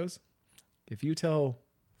Trader Joe's. If you tell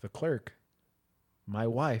the clerk, my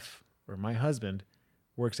wife or my husband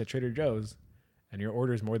works at Trader Joe's, and your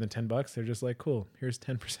order is more than $10, they're just like, cool, here's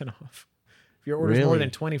 10% off. If your order is more Really?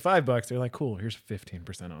 than $25, they're like, cool, here's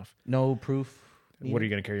 15% off. No proof. What are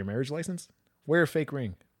you gonna carry, your marriage license? Wear a fake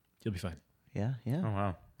ring, you'll be fine. Yeah, yeah. Oh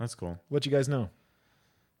wow, that's cool. Let you guys know.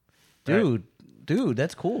 Dude,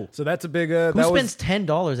 that's cool. So that's a big. Who that spends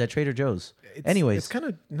 $10 at Trader Joe's? Anyways, it's kind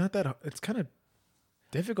of not that. It's kind of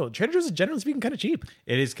difficult. Trader Joe's is generally speaking kind of cheap.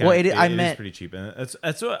 It is kind Well, of. I it is meant- pretty cheap, and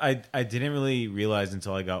that's what I didn't really realize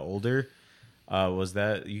until I got older. Was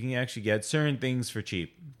that you can actually get certain things for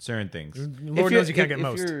cheap. Certain things. Lord knows you can't get if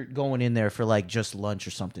most. you're going in there for like just lunch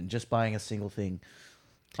or something, just buying a single thing.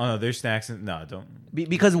 Oh no, there's snacks. No, don't.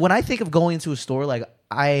 Because when I think of going into a store, like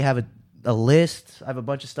I have a list, I have a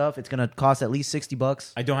bunch of stuff. It's gonna cost at least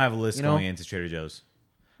 $60. I don't have a list You know? going into Trader Joe's.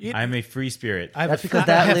 I'm a free spirit. That's because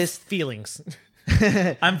that I have list- feelings.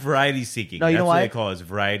 I'm variety seeking. No, you know That's what why? they call it. Is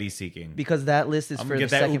variety seeking. Because that list is I'm for gonna the get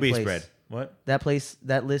that second ube place. spread. What? That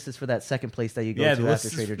list is for that second place that you go Yeah, to the list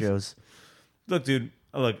after is- Trader Joe's. Look, dude.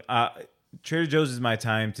 Look, Trader Joe's is my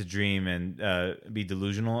time to dream and be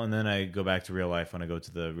delusional, and then I go back to real life when I go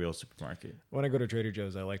to the real supermarket. When I go to Trader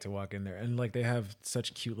Joe's, I like to walk in there and like they have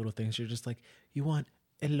such cute little things. You're just like, you want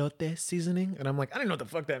elote seasoning, and I'm like, I don't know what the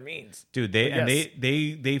fuck that means. Dude,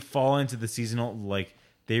 they fall into the seasonal, like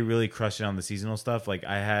they really crush it on the seasonal stuff. Like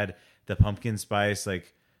I had the pumpkin spice,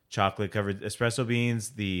 like chocolate covered espresso beans,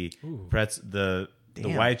 the the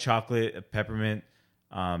white chocolate peppermint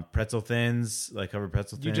pretzel thins, like covered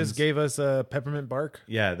pretzel thins. You just gave us a peppermint bark.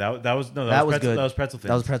 Yeah, that was That was pretzel, good. That was pretzel thins.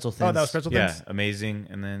 That was pretzel thins. Oh, that was pretzel Yeah, thins. amazing.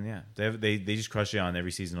 And then they just crush it on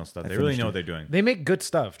every seasonal stuff. They really finished know it. what they're doing. They make good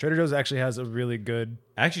stuff. Trader Joe's actually has a really good.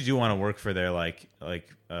 I actually do want to work for their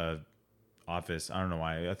office. I don't know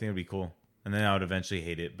why. I think it'd be cool. And then I would eventually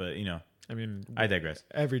hate it, but I mean, I digress.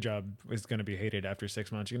 every job is going to be hated after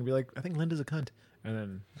 6 months. You're going to be like, I think Linda's a cunt, and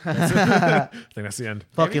then I think that's the end.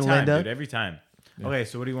 Fucking Every time, Linda. dude, every time. Okay,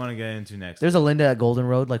 so what do you want to get into next? There's a Linda at Golden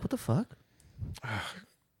Road. Like, what the fuck?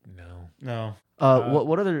 No. No.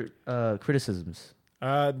 What other criticisms?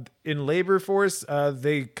 In labor force,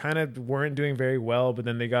 they kind of weren't doing very well, but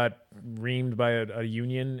then they got reamed by a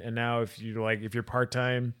union, and now if you're part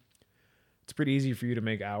time, it's pretty easy for you to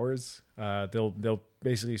make hours. They'll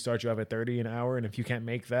basically start you off at 30 an hour, and if you can't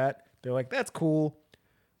make that, they're like, that's cool.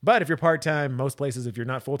 But if you're part time, most places, if you're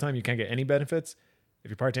not full time, you can't get any benefits. If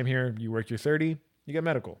you're part time here, you work your 30, you get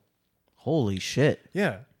medical. Holy shit.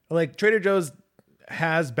 Yeah, like Trader Joe's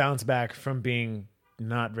has bounced back from being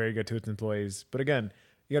not very good to its employees. But again,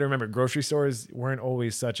 you got to remember, grocery stores weren't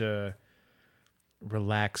always such a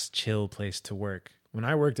relaxed, chill place to work. When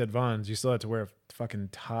I worked at Vons, you still had to wear a fucking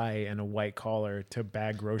tie and a white collar to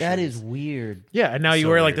bag groceries. That is weird. Yeah, and now you So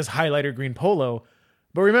wear like weird. this highlighter green polo.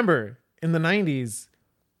 But remember, in the 90s,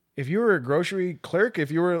 if you were a grocery clerk,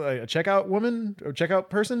 if you were a checkout woman or checkout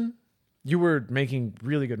person, you were making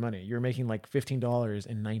really good money. You were making like $15 in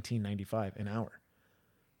 1995 an hour.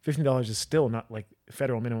 $15 is still not like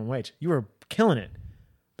federal minimum wage. You were killing it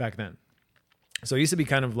back then. So it used to be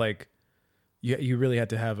kind of like you really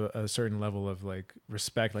had to have a certain level of like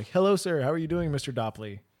respect. Like, hello, sir, how are you doing, Mr.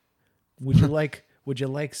 Dopley? Would you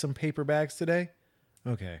like some paper bags today?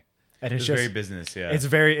 Okay. And It's just very business, yeah. it's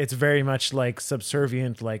very much like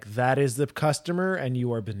subservient, like that is the customer and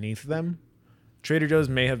you are beneath them. Trader Joe's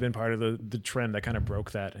may have been part of the trend that kind of broke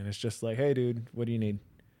that, and it's just like, hey dude, what do you need?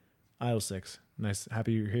 Aisle 6. Nice,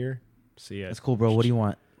 happy you're here. See ya. That's cool, bro. What do you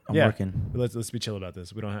want? I'm Yeah. working. Let's be chill about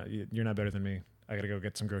this. We don't have, you're not better than me. I gotta go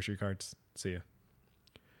get some grocery carts. See ya.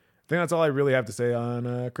 I think that's all I really have to say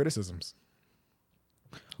on criticisms.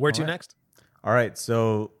 Where to All right. next? All right,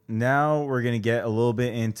 so now we're going to get a little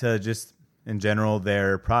bit into just in general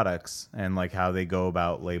their products and like how they go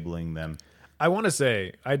about labeling them. I want to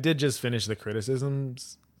say I did just finish the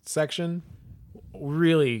criticisms section.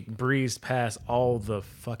 Really breezed past all the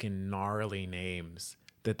fucking gnarly names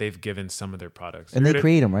that they've given some of their products. And they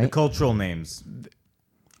create them, The right? cultural names.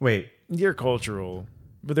 Wait, You're cultural.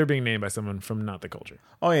 but they're being named by someone from not the culture.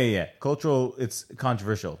 Oh yeah. Cultural. It's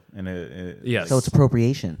controversial, and Yes. So it's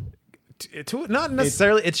appropriation. Not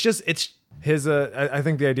necessarily. It's just it's his. I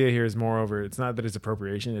think the idea here is moreover. It's not that it's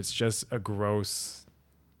appropriation. It's just a gross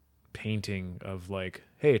painting of like,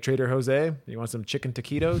 hey, Trader Jose, you want some chicken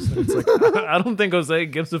taquitos? And it's like, I don't think Jose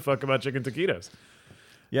gives a fuck about chicken taquitos.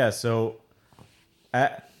 Yeah. So,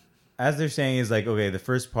 as they're saying is like, okay, the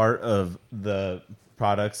first part of the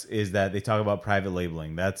products is that they talk about private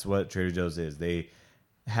labeling. That's what Trader Joe's is. They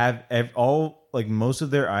have all like most of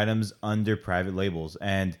their items under private labels,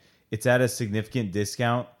 and it's at a significant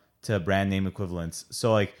discount to brand name equivalents.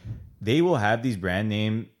 So like they will have these brand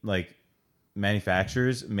name like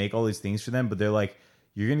manufacturers make all these things for them, but they're like,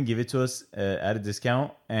 you're going to give it to us at a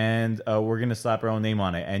discount, and we're going to slap our own name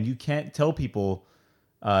on it. And you can't tell people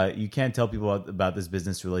about this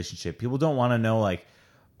business relationship. People don't want to know like,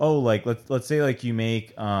 oh, like let's say like you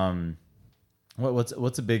make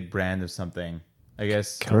what's a big brand of something? I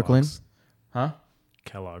guess Kirkland? Huh?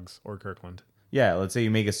 Kellogg's or Kirkland. Yeah, let's say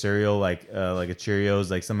you make a cereal like a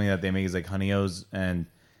Cheerios, like something that they make is like Honey-O's, and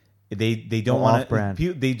they don't want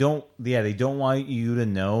to. They don't want you to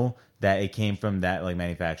know that it came from that like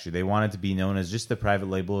manufacturer. They want it to be known as just the private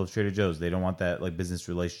label of Trader Joe's. They don't want that like business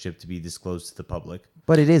relationship to be disclosed to the public.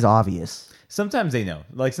 But it is obvious. Sometimes they know.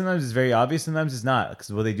 Like sometimes it's very obvious. Sometimes it's not.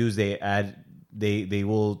 Because what they do is they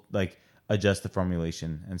will like adjust the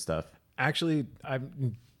formulation and stuff. Actually,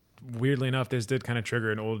 weirdly enough, this did kind of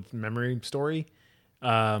trigger an old memory story.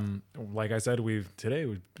 Like I said,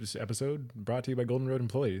 this episode brought to you by Golden Road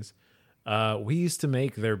employees. We used to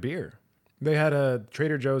make their beer. They had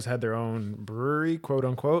Trader Joe's had their own brewery, quote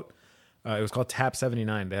unquote. It was called Tap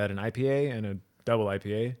 79. They had an IPA and a double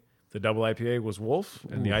IPA. The double IPA was Wolf,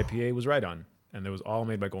 and the IPA was Right On, and it was all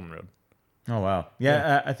made by Golden Road. Oh wow,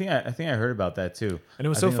 yeah. I think I heard about that too. And it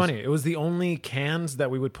was so funny. It was the only cans that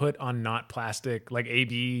we would put on not plastic, like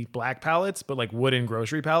AB black pallets, but like wooden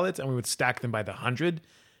grocery pallets, and we would stack them by the 100.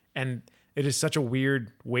 And it is such a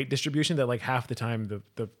weird weight distribution that like half the time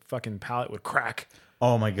the fucking pallet would crack.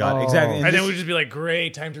 Oh my god, exactly. And then we'd just be like,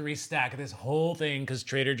 great, time to restack this whole thing because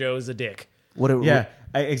Trader Joe is a dick.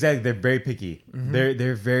 Exactly. They're very picky. Mm-hmm.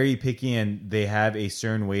 They're very picky, and they have a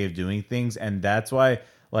certain way of doing things, and that's why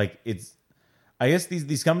like it's. I guess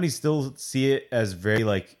these companies still see it as very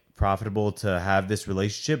like profitable to have this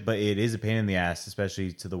relationship, but it is a pain in the ass,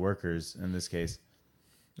 especially to the workers in this case.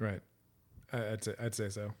 Right. I'd say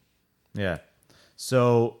so. Yeah.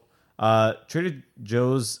 So Trader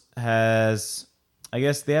Joe's has, I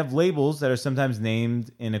guess they have labels that are sometimes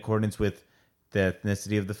named in accordance with the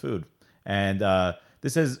ethnicity of the food. And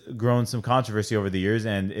this has grown some controversy over the years,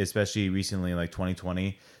 and especially recently, like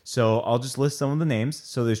 2020. So I'll just list some of the names.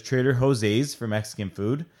 So there's Trader Jose's for Mexican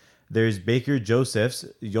food. There's Baker Joseph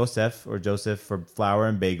for flour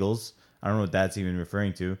and bagels. I don't know what that's even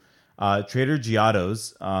referring to. Trader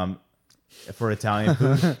Giotto's for Italian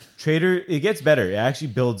food. It gets better. It actually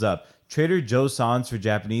builds up. Trader Joe Sans for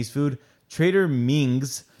Japanese food. Trader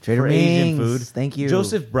Ming's for Asian food. Thank you.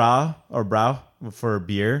 Joseph Brau for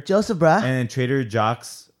beer. Joseph Bra. And then Trader Jock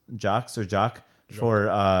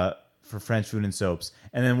for French food and soaps.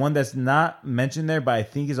 And then one that's not mentioned there, but I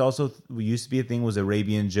think is also used to be a thing, was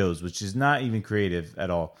Arabian Joe's, which is not even creative at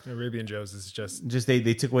all. Arabian Joe's is just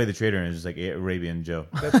they took away the trader and it's just like Arabian Joe.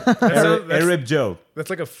 Arab Joe. That's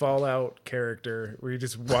like a Fallout character where you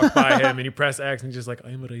just walk by him and you press X and you're just like, I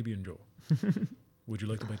am Arabian Joe. Would you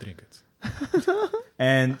like to buy trinkets?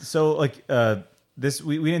 And so like this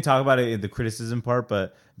we didn't talk about it in the criticism part,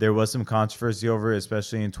 but there was some controversy over it,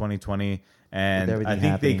 especially in 2020. And I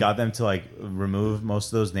think they got them to like remove most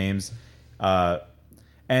of those names.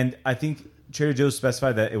 And I think Trader Joe's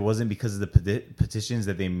specified that it wasn't because of the petitions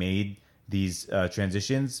that they made these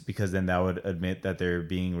transitions, because then that would admit that they're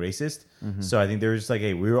being racist. Mm-hmm. So I think they were just like,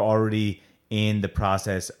 hey, we were already in the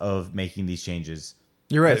process of making these changes.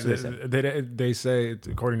 You're right. They say,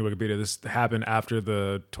 according to Wikipedia, this happened after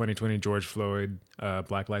the 2020 George Floyd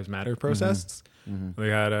Black Lives Matter protests. Mm-hmm. They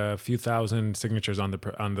had a few thousand signatures on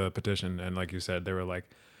the petition, and like you said, they were like,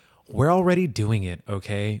 "We're already doing it.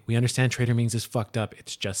 Okay, we understand Trader Ming's is fucked up.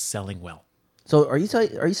 It's just selling well." So are you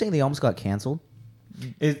saying they almost got canceled?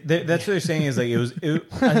 That's what they're saying is like it was.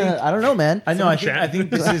 I don't know, man. I know. I think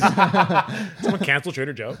this is. Someone canceled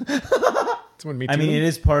Trader Joe. I mean, it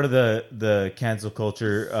is part of the cancel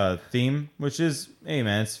culture theme, which is, hey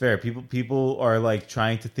man, it's fair. People are like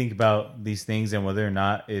trying to think about these things and whether or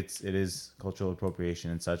not it is cultural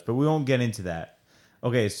appropriation and such. But we won't get into that.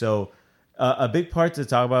 Okay, so a big part to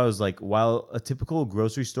talk about is like, while a typical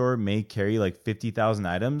grocery store may carry like 50,000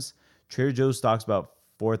 items, Trader Joe's stocks about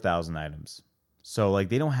 4,000 items. So like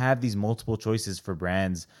they don't have these multiple choices for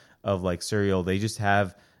brands of like cereal. They just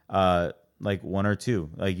have like one or two.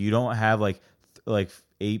 Like you don't have like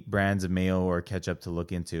 8 brands of mayo or ketchup to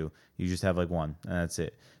look into. You just have like one, and that's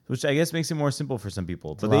it. Which I guess makes it more simple for some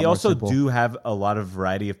people. But they also do have a lot of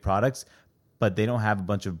variety of products, but they don't have a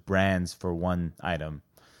bunch of brands for one item.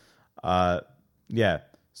 Yeah.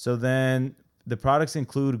 So then the products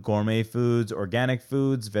include gourmet foods, organic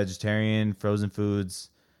foods, vegetarian, frozen foods,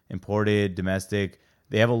 imported, domestic.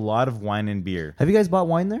 They have a lot of wine and beer. Have you guys bought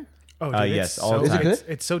wine there? Oh, dude, Yes, it's all the so, time. Is it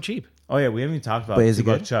good? It's so cheap. Oh yeah, we haven't even talked about But is it $2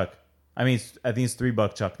 good? Chuck. I mean, I think it's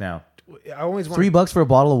 $3 Chuck now. I always want $3 for a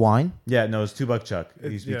bottle of wine? Yeah, no, it's $2 Chuck.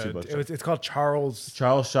 It used to be $2 Chuck. It's called Charles.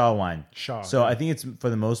 Charles Shaw wine. Shaw, So yeah. I think it's for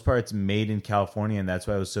the most part it's made in California, and that's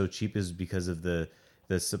why it was so cheap. Is because of the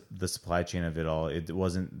supply chain of it all. It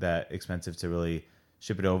wasn't that expensive to really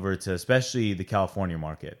ship it over to, especially the California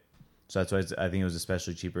market. So that's why I think it was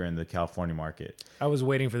especially cheaper in the California market. I was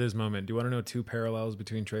waiting for this moment. Do you want to know 2 parallels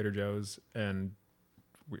between Trader Joe's and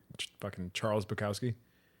fucking Charles Bukowski?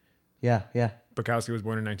 Yeah, yeah. Bukowski was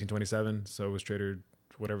born in 1927, so was Trader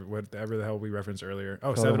whatever the hell we referenced earlier.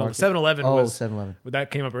 Oh, Proto market. 7-Eleven Oh, was 7-Eleven. that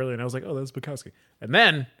came up earlier, and I was like, oh, that's Bukowski. And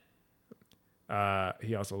then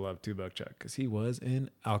he also loved $2 Chuck because he was an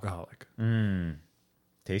alcoholic.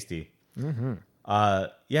 Tasty.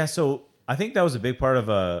 Yeah, so I think that was a big part of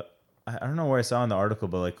I don't know where I saw in the article,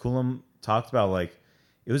 but like Coulomb talked about like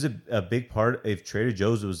it was a big part of Trader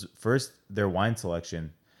Joe's was first their wine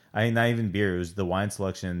selection. I mean, not even beer; it was the wine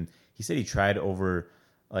selection. He said he tried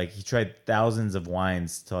thousands of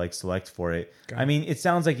wines to like select for it. I mean, it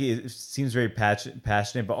sounds like it seems very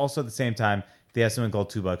passionate, but also at the same time, they have something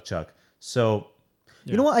called $2 Chuck. So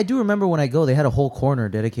You know what? I do remember when I go, they had a whole corner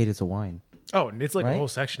dedicated to wine. Oh, and it's like Right? a whole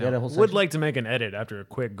section. Yeah, Of the it. whole Would section. like to make an edit after a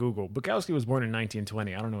quick Google. Bukowski was born in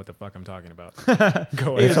 1920. I don't know what the fuck I'm talking about.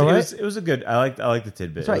 Go it ahead. was, all it right. was it was a good. I like the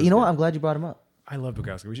tidbit. That's right. You know what? I'm glad you brought him up. I love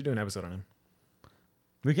Bukowski. We should do an episode on him.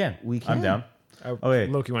 We can. We I'm can. down. I Okay.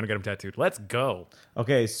 Loki want to get him tattooed. Let's go.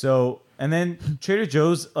 Okay, so and then Trader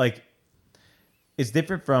Joe's like it's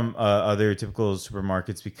different from other typical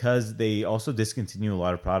supermarkets because they also discontinue a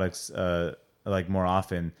lot of products like more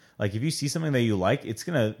often. Like if you see something that you like, it's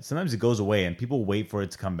gonna sometimes it goes away and people wait for it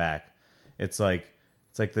to come back. It's like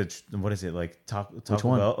the what is it like Taco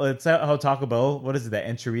one? Bell? It's how Taco Bell. What is it? That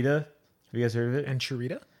enchilada? Have you guys heard of it? And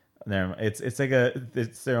Churrita? Never mind. It's like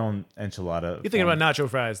it's their own enchilada. You're thinking about nacho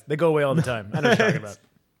fries. They go away all the time. I know what you're talking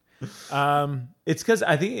about. It's because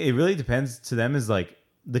I think it really depends to them is like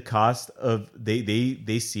the cost of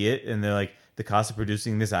they see it and they're like the cost of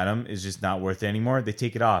producing this item is just not worth it anymore. They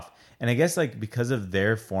take it off. And I guess like because of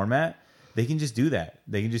their format, they can just do that.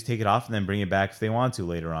 They can just take it off and then bring it back if they want to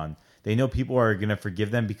later on. They know people are going to forgive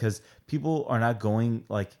them because people are not going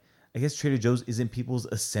like, I guess Trader Joe's isn't people's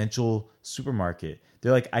essential supermarket.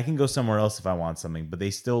 They're like, I can go somewhere else if I want something, but they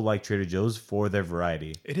still like Trader Joe's for their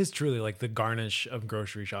variety. It is truly like the garnish of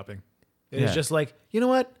grocery shopping. It Yeah. is just like, you know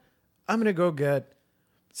what? I'm going to go get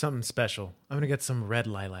something special. I'm going to get some red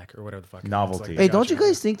lilac or whatever the fuck. Novelty. It's like, Hey, don't you gotcha.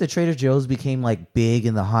 guys think that Trader Joe's became like big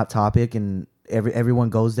in the hot topic and everyone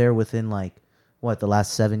goes there within like the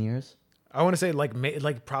last 7 years? I want to say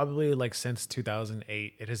like probably like since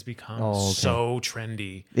 2008, it has become so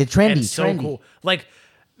trendy. It's trendy, and so trendy. cool. Like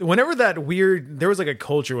whenever there was like a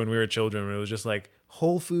culture when we were children where it was just like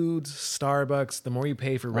Whole Foods, Starbucks. The more you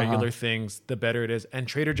pay for regular things, the better it is. And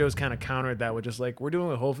Trader Joe's kind of countered that with just like we're doing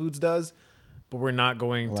what Whole Foods does, but we're not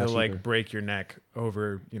going to lot like cheaper. break your neck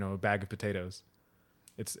over a bag of potatoes.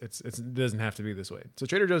 It doesn't have to be this way. So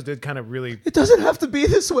Trader Joe's did kind of really It doesn't have to be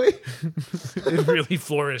this way. it really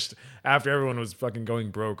flourished after everyone was fucking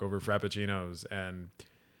going broke over frappuccinos. And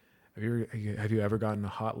have you ever gotten a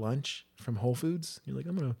hot lunch from Whole Foods? You're like,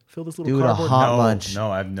 I'm gonna fill this little Dude, a cardboard. hot lunch.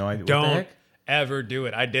 No, I have no idea. What the Don't heck? ever do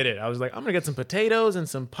it. I did it. I was like, I'm gonna get some potatoes and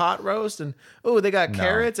some pot roast, and they got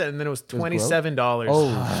carrots, and then it was $27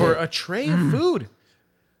 Oh, for a tray of food.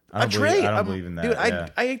 I A don't tray. I don't believe in that. Dude, yeah.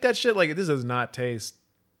 I ate that shit like this does not taste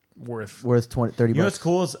worth. Worth 20, 30 You know what's bucks.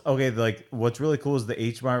 cool is like what's really cool is the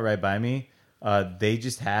H Mart right by me. They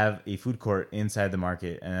just have a food court inside the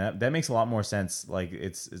market, and that makes a lot more sense. Like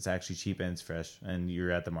it's actually cheap and it's fresh, and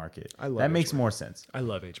you're at the market. I love that H makes Mart. more sense. I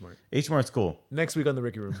love H Mart. H Mart's cool. Next week on the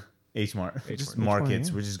Ricky Room. H Mart, just H-Mart. markets.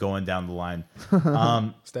 yeah. We're just going down the line.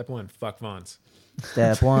 Step 1, fuck Vons.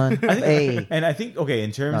 Step one. Hey. And I think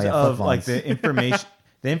in terms fuck of like Vons.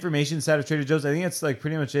 the information side of Trader Joe's, I think that's like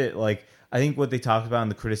pretty much it. Like I think what they talked about in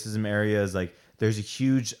the criticism area is like there's a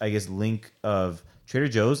huge, I guess, link of Trader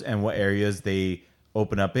Joe's and what areas they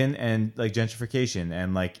open up in, and like gentrification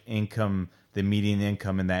and like income, the median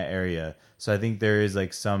income in that area. So I think there is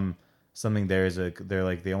like some something there is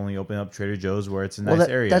they only open up Trader Joe's where it's a nice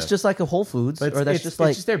area. That's just like a Whole Foods, But or that's it's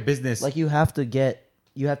just their business. like you have to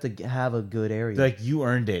have a good area. Like you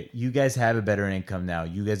earned it. You guys have a better income now.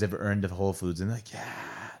 You guys have earned the Whole Foods, and like,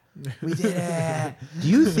 yeah, we did it. Do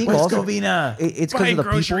you think Where's also Covina? it's because of the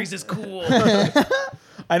groceries people? is cool.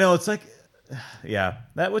 I know it's like, yeah,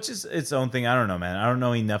 that which is its own thing. I don't know, man. I don't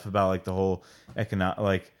know enough about like the whole economic.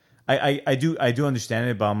 Like, I do understand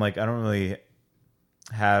it, but I'm like, I don't really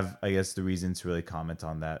have, I guess, the reason to really comment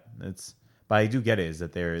on that. But I do get it. Is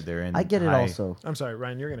that they're in? I get it also. I'm sorry,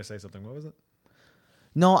 Ryan. You're gonna say something. What was it?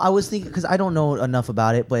 No, I was thinking because I don't know enough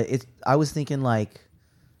about it, but I was thinking like,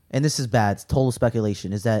 and this is bad. It's total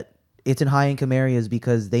speculation. Is that it's in high income areas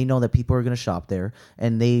because they know that people are going to shop there,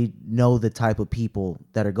 and they know the type of people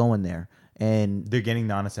that are going there, and They're getting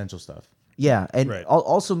non-essential stuff. yeah, and Right.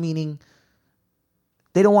 also meaning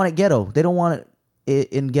they don't want it ghetto. They don't want it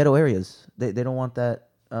in ghetto areas. They don't want that.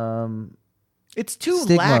 It's too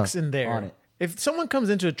Stigma lax in on there. it. If someone comes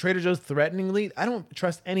into a Trader Joe's threateningly, I don't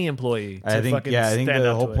trust any employee to I think fucking I think stand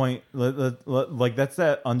the up whole to it. point, like that's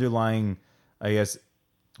that underlying, I guess,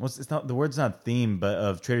 it's not the word's not theme, but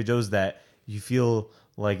of Trader Joe's that you feel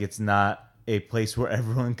like it's not a place where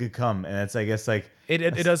everyone could come, and it's I guess like It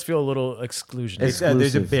does feel a little exclusion. It's- there's a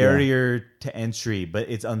exclusive, yeah. barrier to entry, but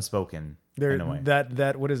it's unspoken There, in a way.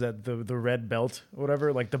 that what is that the red belt or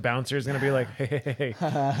whatever? Like the bouncer is gonna be like, hey,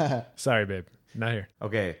 sorry, babe, not here.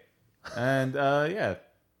 Okay, and yeah,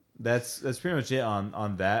 that's pretty much it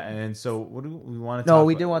on that. And then, so what do we want to? No, talk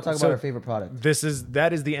we about? did want to talk So- about our favorite product.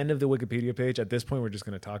 That is the end of the Wikipedia page. At this point, we're just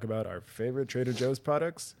gonna talk about our favorite Trader Joe's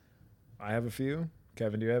products. I have a few.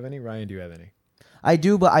 Kevin, do you have any? Ryan, do you have any? I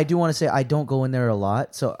do, but I do want to say I don't go in there a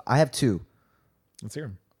lot, so I have two, Let's hear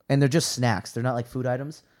them. and they're just snacks. They're not like food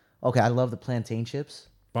items. Okay, I love the plantain chips.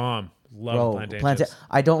 Bomb. Love Bro, plantain chips.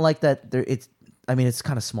 I don't like that. It's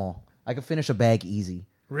kind of small. I could finish a bag easy.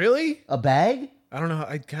 Really? A bag? I don't know.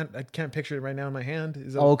 I can't picture it right now in my hand.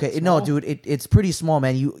 Is it Oh, okay. small? No, dude, it's pretty small,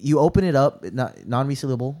 man. You open it up, not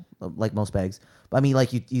non-resealable, like most bags. But I mean,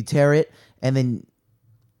 like you tear it, and then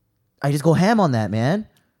I just go ham on that, man.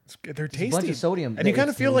 They're a tasty. bunch of sodium. And you kind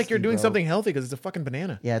of It's feel like you're tasty, doing bro. something healthy because it's a fucking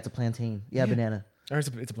banana. Yeah, it's a plantain. Yeah, banana. Or it's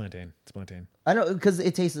a plantain. It's a plantain. I know because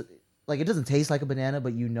it tastes like it doesn't taste like a banana,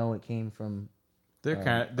 but you know it came from. They're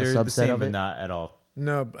a they're the subset same, of but it? not at all.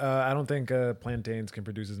 No, I don't think plantains can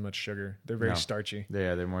produce as much sugar. They're very No. starchy.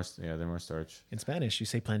 They're more starch. In Spanish, you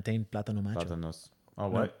say plantain, plátano macho. Plátanos. Oh, No,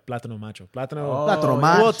 what? plátano macho. Plátano. Oh, Plátano yeah,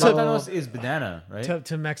 macho. Well, to- Plátanos is banana, right?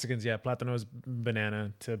 To Mexicans, yeah, plátano is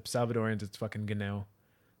banana. To Salvadorians, it's fucking guineo.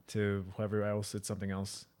 To whoever else, it's something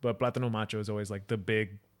else. But plátano macho is always like the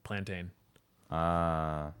big plantain.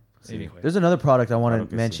 See. Anyway. There's another product I want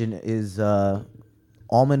Advocacy. to mention is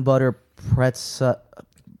almond butter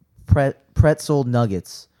pretzel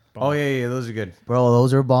nuggets. Oh yeah, those are good. Bro,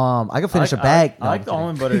 those are bomb. I could finish a bag. I No, like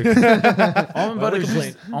I'm the kidding. almond butter.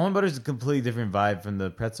 complain. Almond butter is a completely different vibe from the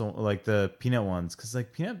pretzel, like the peanut ones. Because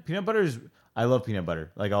like peanut butter is, I love peanut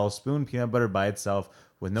butter. Like I'll spoon peanut butter by itself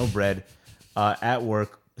with no bread, at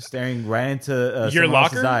work, staring right into Your someone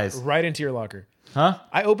else's locker? eyes. Right into your locker. Huh?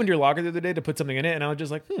 I opened your locker the other day to put something in it, and I was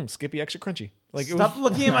just like, Skippy extra crunchy. Like it Stop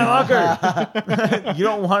looking at my locker. You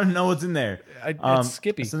don't want to know what's in there. it's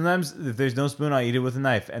Skippy. Sometimes if there's no spoon, I eat it with a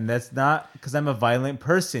knife, and that's not because I'm a violent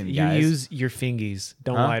person. You guys. use your fingies.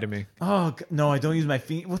 Don't Huh? lie to me. Oh no, I don't use my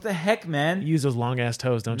feet. What the heck, man? You use those long ass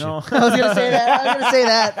toes, don't No, I was gonna say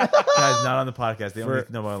that. guys, not on the podcast. They don't For- need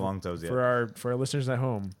to know about long toes you? yet. For our listeners at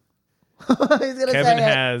home, He's gonna Kevin say it.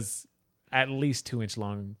 has at least 2-inch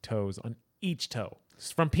long toes on each toe,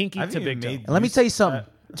 from pinky I to haven't even big toe. made- And let me tell you something.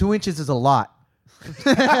 2 inches is a lot. Just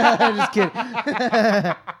kidding.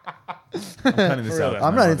 I'm cutting this For out. real. as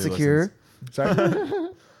I'm my not mother insecure. Sorry, listens.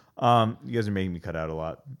 You guys are making me cut out a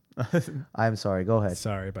lot. I'm sorry. Go ahead.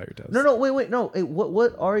 sorry about your toes. No, wait. No, hey,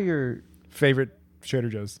 what are your? Favorite Trader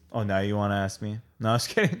Joe's. Oh, now you want to ask me? No, I was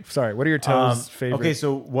kidding. Sorry, what are your toes? Favorite? Okay,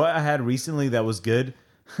 so what I had recently that was good.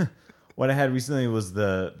 What I had recently was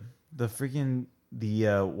the freaking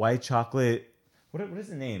white chocolate. What is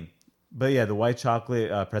the name? But yeah, the white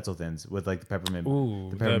chocolate pretzel thins with like the peppermint. Ooh,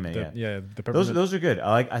 the peppermint. yeah, the Those peppermint. are good.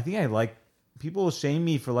 I think I like. People shame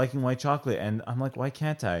me for liking white chocolate, and I'm like, why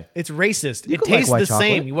can't I? It's racist. You It could like tastes white the chocolate.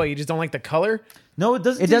 same. What, you just don't like the color? No, it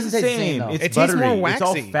doesn't. It doesn't taste the taste the same, same. though. It's It tastes buttery. more It's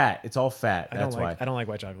all waxy. fat. It's all fat. I That's don't like. why. I don't like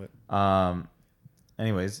white chocolate.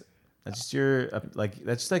 Anyways, that's just your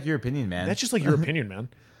that's just like your opinion, man. That's just like your opinion, man.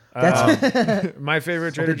 That's My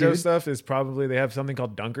favorite Trader Okay, Joe's dude. stuff is probably they have something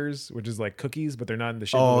called Dunkers, which is like cookies, but they're not in the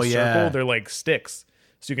shape Oh, of a yeah. circle. They're like sticks,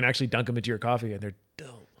 so you can actually dunk them into your coffee, and they're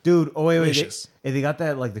dope. Dude, oh wait, Delicious. they got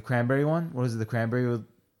that like the cranberry one. What is it? The cranberry with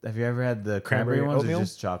Have you ever had the cranberry ones oatmeal? or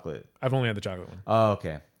just chocolate? I've only had the chocolate one. Oh,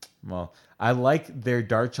 okay. Well, I like their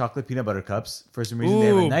dark chocolate peanut butter cups. For some reason, they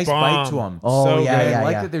have a nice bite to them. Oh, So yeah, good. I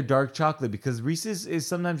like that they're dark chocolate because Reese's is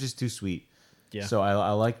sometimes just too sweet. Yeah. So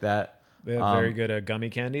I like that. They have very good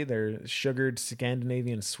gummy candy. They're sugared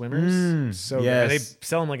Scandinavian swimmers. So good. yes. And they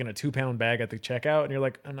sell them like in a 2-pound bag at the checkout, and you're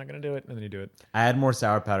like, I'm not gonna do it, and then you do it. I add more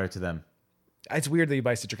sour powder to them. It's weird that you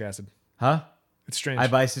buy citric acid. Huh? It's strange. I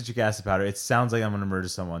buy citric acid powder. It sounds like I'm gonna murder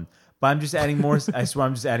someone, but I'm just adding more. I swear,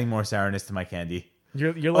 I'm just adding more sourness to my candy.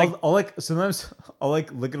 You're like Sometimes I'll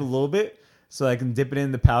like lick it a little bit so I can dip it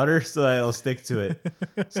in the powder so that it'll stick to it.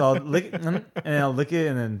 So I'll lick it and I'll lick it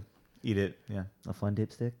and then eat it. Yeah. A fun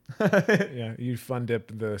dipstick. yeah, you fun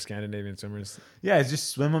dip the Scandinavian swimmers. Yeah, I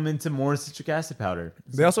just swim them into more citric acid powder.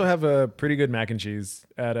 They also have a pretty good mac and cheese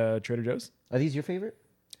at Trader Joe's. Are these your favorite?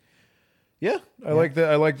 Yeah, I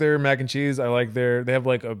like their mac and cheese. They have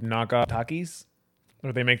like a knockoff Takis,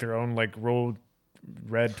 where they make their own like rolled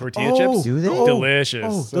red tortilla chips. Do they? Delicious.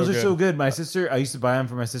 Oh, So those are good. so good. My sister, I used to buy them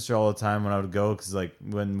for my sister all the time when I would go because like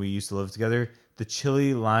when we used to live together, the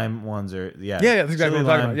chili lime ones are Yeah, that's exactly chili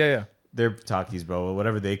what I'm talking lime, about. Yeah. They're Takis, bro,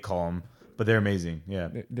 whatever they call them, but they're amazing. Yeah,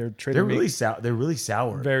 They're Trader they're really Ming's, sour. They're really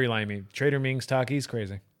sour. very limey. Trader Ming's Takis,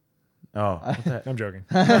 crazy. Oh, what the- I'm joking.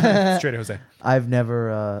 It's Trader Jose. I've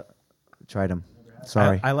never tried them.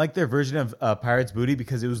 Sorry. I like their version of Pirate's Booty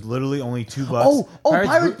because it was literally only $2. oh,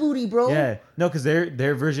 Pirate's Booty, bro. Yeah, no, because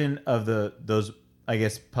their version of those I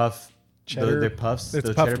guess puff Cheddar. their puffs. It's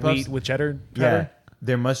those puffed cheddar puffs. wheat with cheddar. Yeah, Powder.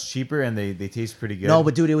 they're much cheaper and they taste pretty good. No,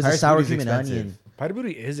 but dude, it was a Pirate's sour Booty's cream and expensive. onion. Pirate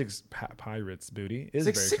Booty is Pirate's Booty. Is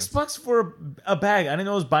It's like very $6 for a bag. I didn't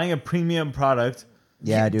know I was buying a premium product.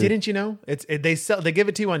 Yeah, dude. Didn't you know? They give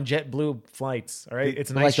it to you on JetBlue flights. All right,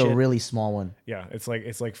 it's For nice like shit. a really small one. Yeah, it's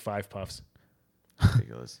like 5 puffs.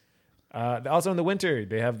 Ridiculous. Also in the winter,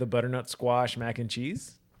 they have the butternut squash mac and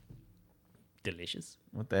cheese. Delicious.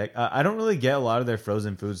 What the heck? I don't really get a lot of their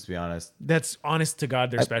frozen foods, to be honest. That's honest to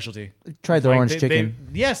God their specialty. Tried the Like, orange they- chicken.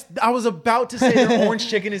 yes, I was about to say their orange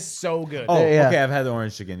chicken is so good. Oh, Yeah. okay. I've had the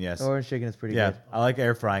orange chicken. Yes. Orange chicken is pretty Yeah, good. I like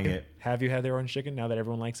air frying it. Have you had their orange chicken now that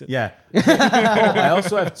everyone likes it? Yeah. I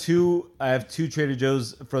also have two. I have 2 Trader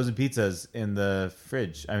Joe's frozen pizzas in the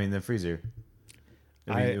fridge. I mean, the freezer.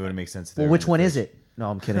 It wouldn't make sense. If they Well, were which in the one is fridge. it? No,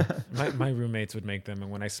 I'm kidding. My roommates would make them, and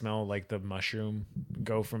when I smell like the mushroom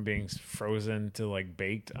go from being frozen to like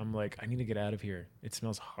baked, I'm like, I need to get out of here. It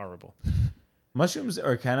smells horrible. Mushrooms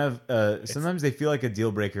are kind of sometimes they feel like a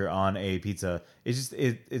deal breaker on a pizza. It's just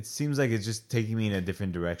it seems like it's just taking me in a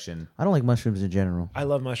different direction. I don't like mushrooms in general. I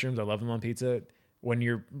love mushrooms. I love them on pizza. When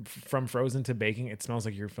you're from frozen to baking, it smells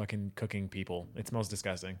like you're fucking cooking people. It smells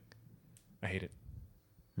disgusting. I hate it.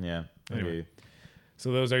 Yeah. Anyway. Okay.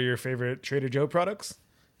 So those are your favorite Trader Joe products?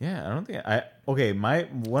 Yeah, I don't think I. Okay, my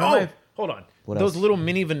one Oh, of my. hold on. What Those else? little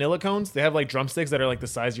mini vanilla cones, they have like drumsticks that are like the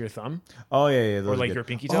size of your thumb. Oh yeah, those Or are like good. your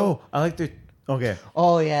pinky toe? Oh, I like their. Okay,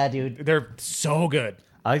 Oh yeah, dude. They're so good.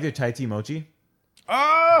 I like their Thai tea mochi.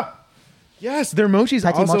 Ah! Yes, their mochi's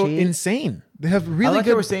Tati also mochi. insane. They have I really like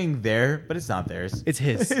they were good. saying there, but it's not theirs. It's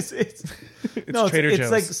his. it's Trader it's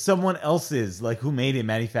Joe's. like someone else's, like who made it,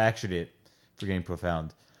 manufactured it. For getting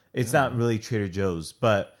profound, it's not really Trader Joe's,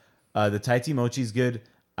 but the Thai tea mochi is good.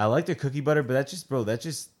 I like their cookie butter, but that's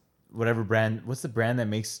just whatever brand. What's the brand that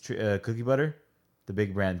makes cookie butter? The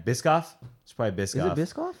big brand, Biscoff. It's probably Biscoff.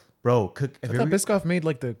 Is it Biscoff? Bro, I thought Biscoff made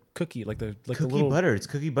like the cookie, like the cookie little butter. It's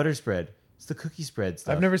cookie butter spread. It's the cookie spread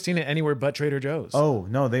stuff. I've never seen it anywhere but Trader Joe's. Oh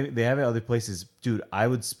no, they have it other places, dude. I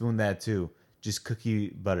would spoon that too. Just cookie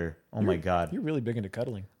butter. Oh my god, You're really big into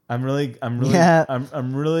cuddling. I'm really, Yeah.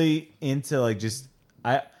 I'm really into like just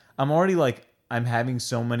I'm already like I'm having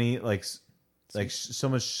so many so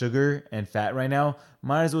much sugar and fat right now.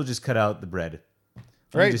 Might as well just cut out the bread.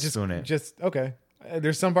 Let me just spoon it. Just okay.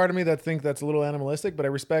 There's some part of me that think that's a little animalistic, but I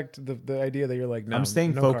respect the idea that you're like, no, I'm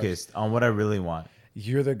staying no carbs. focused on what I really want.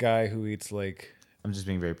 You're the guy who eats like I'm just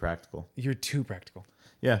being very practical. you're too practical.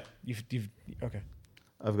 Yeah, You've okay.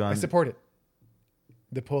 I've gone. I support it.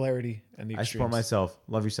 The polarity and the I extremes. support myself.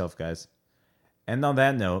 Love yourself, guys. And on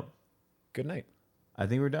that note, Good night. I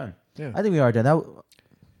think we're done. Yeah. I think we are done.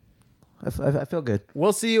 I feel good.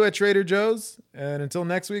 We'll see you at Trader Joe's, and until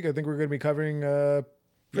next week, I think we're going to be covering Yeah,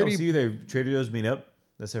 pretty. we'll see you there. Trader Joe's meetup.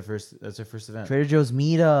 That's our first event. Trader Joe's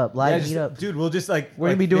meetup, live just- meetup. dude. We'll just like We're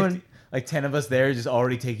gonna be doing- like 10 of us there, just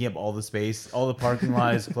already taking up all the space. All the parking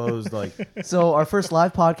lot is closed. Like, So our first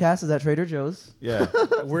live podcast is at Trader Joe's. yeah.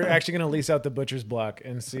 We're actually going to lease out the butcher's block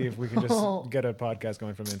and see if we can just get a podcast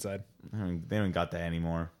going from inside. They don't got that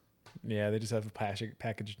anymore. Yeah, they just have a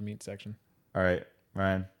packaged meat section. All right,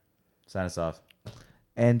 Ryan, sign us off.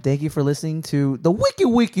 And thank you for listening to the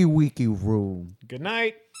Wiki Room. Good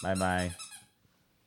night. Bye bye.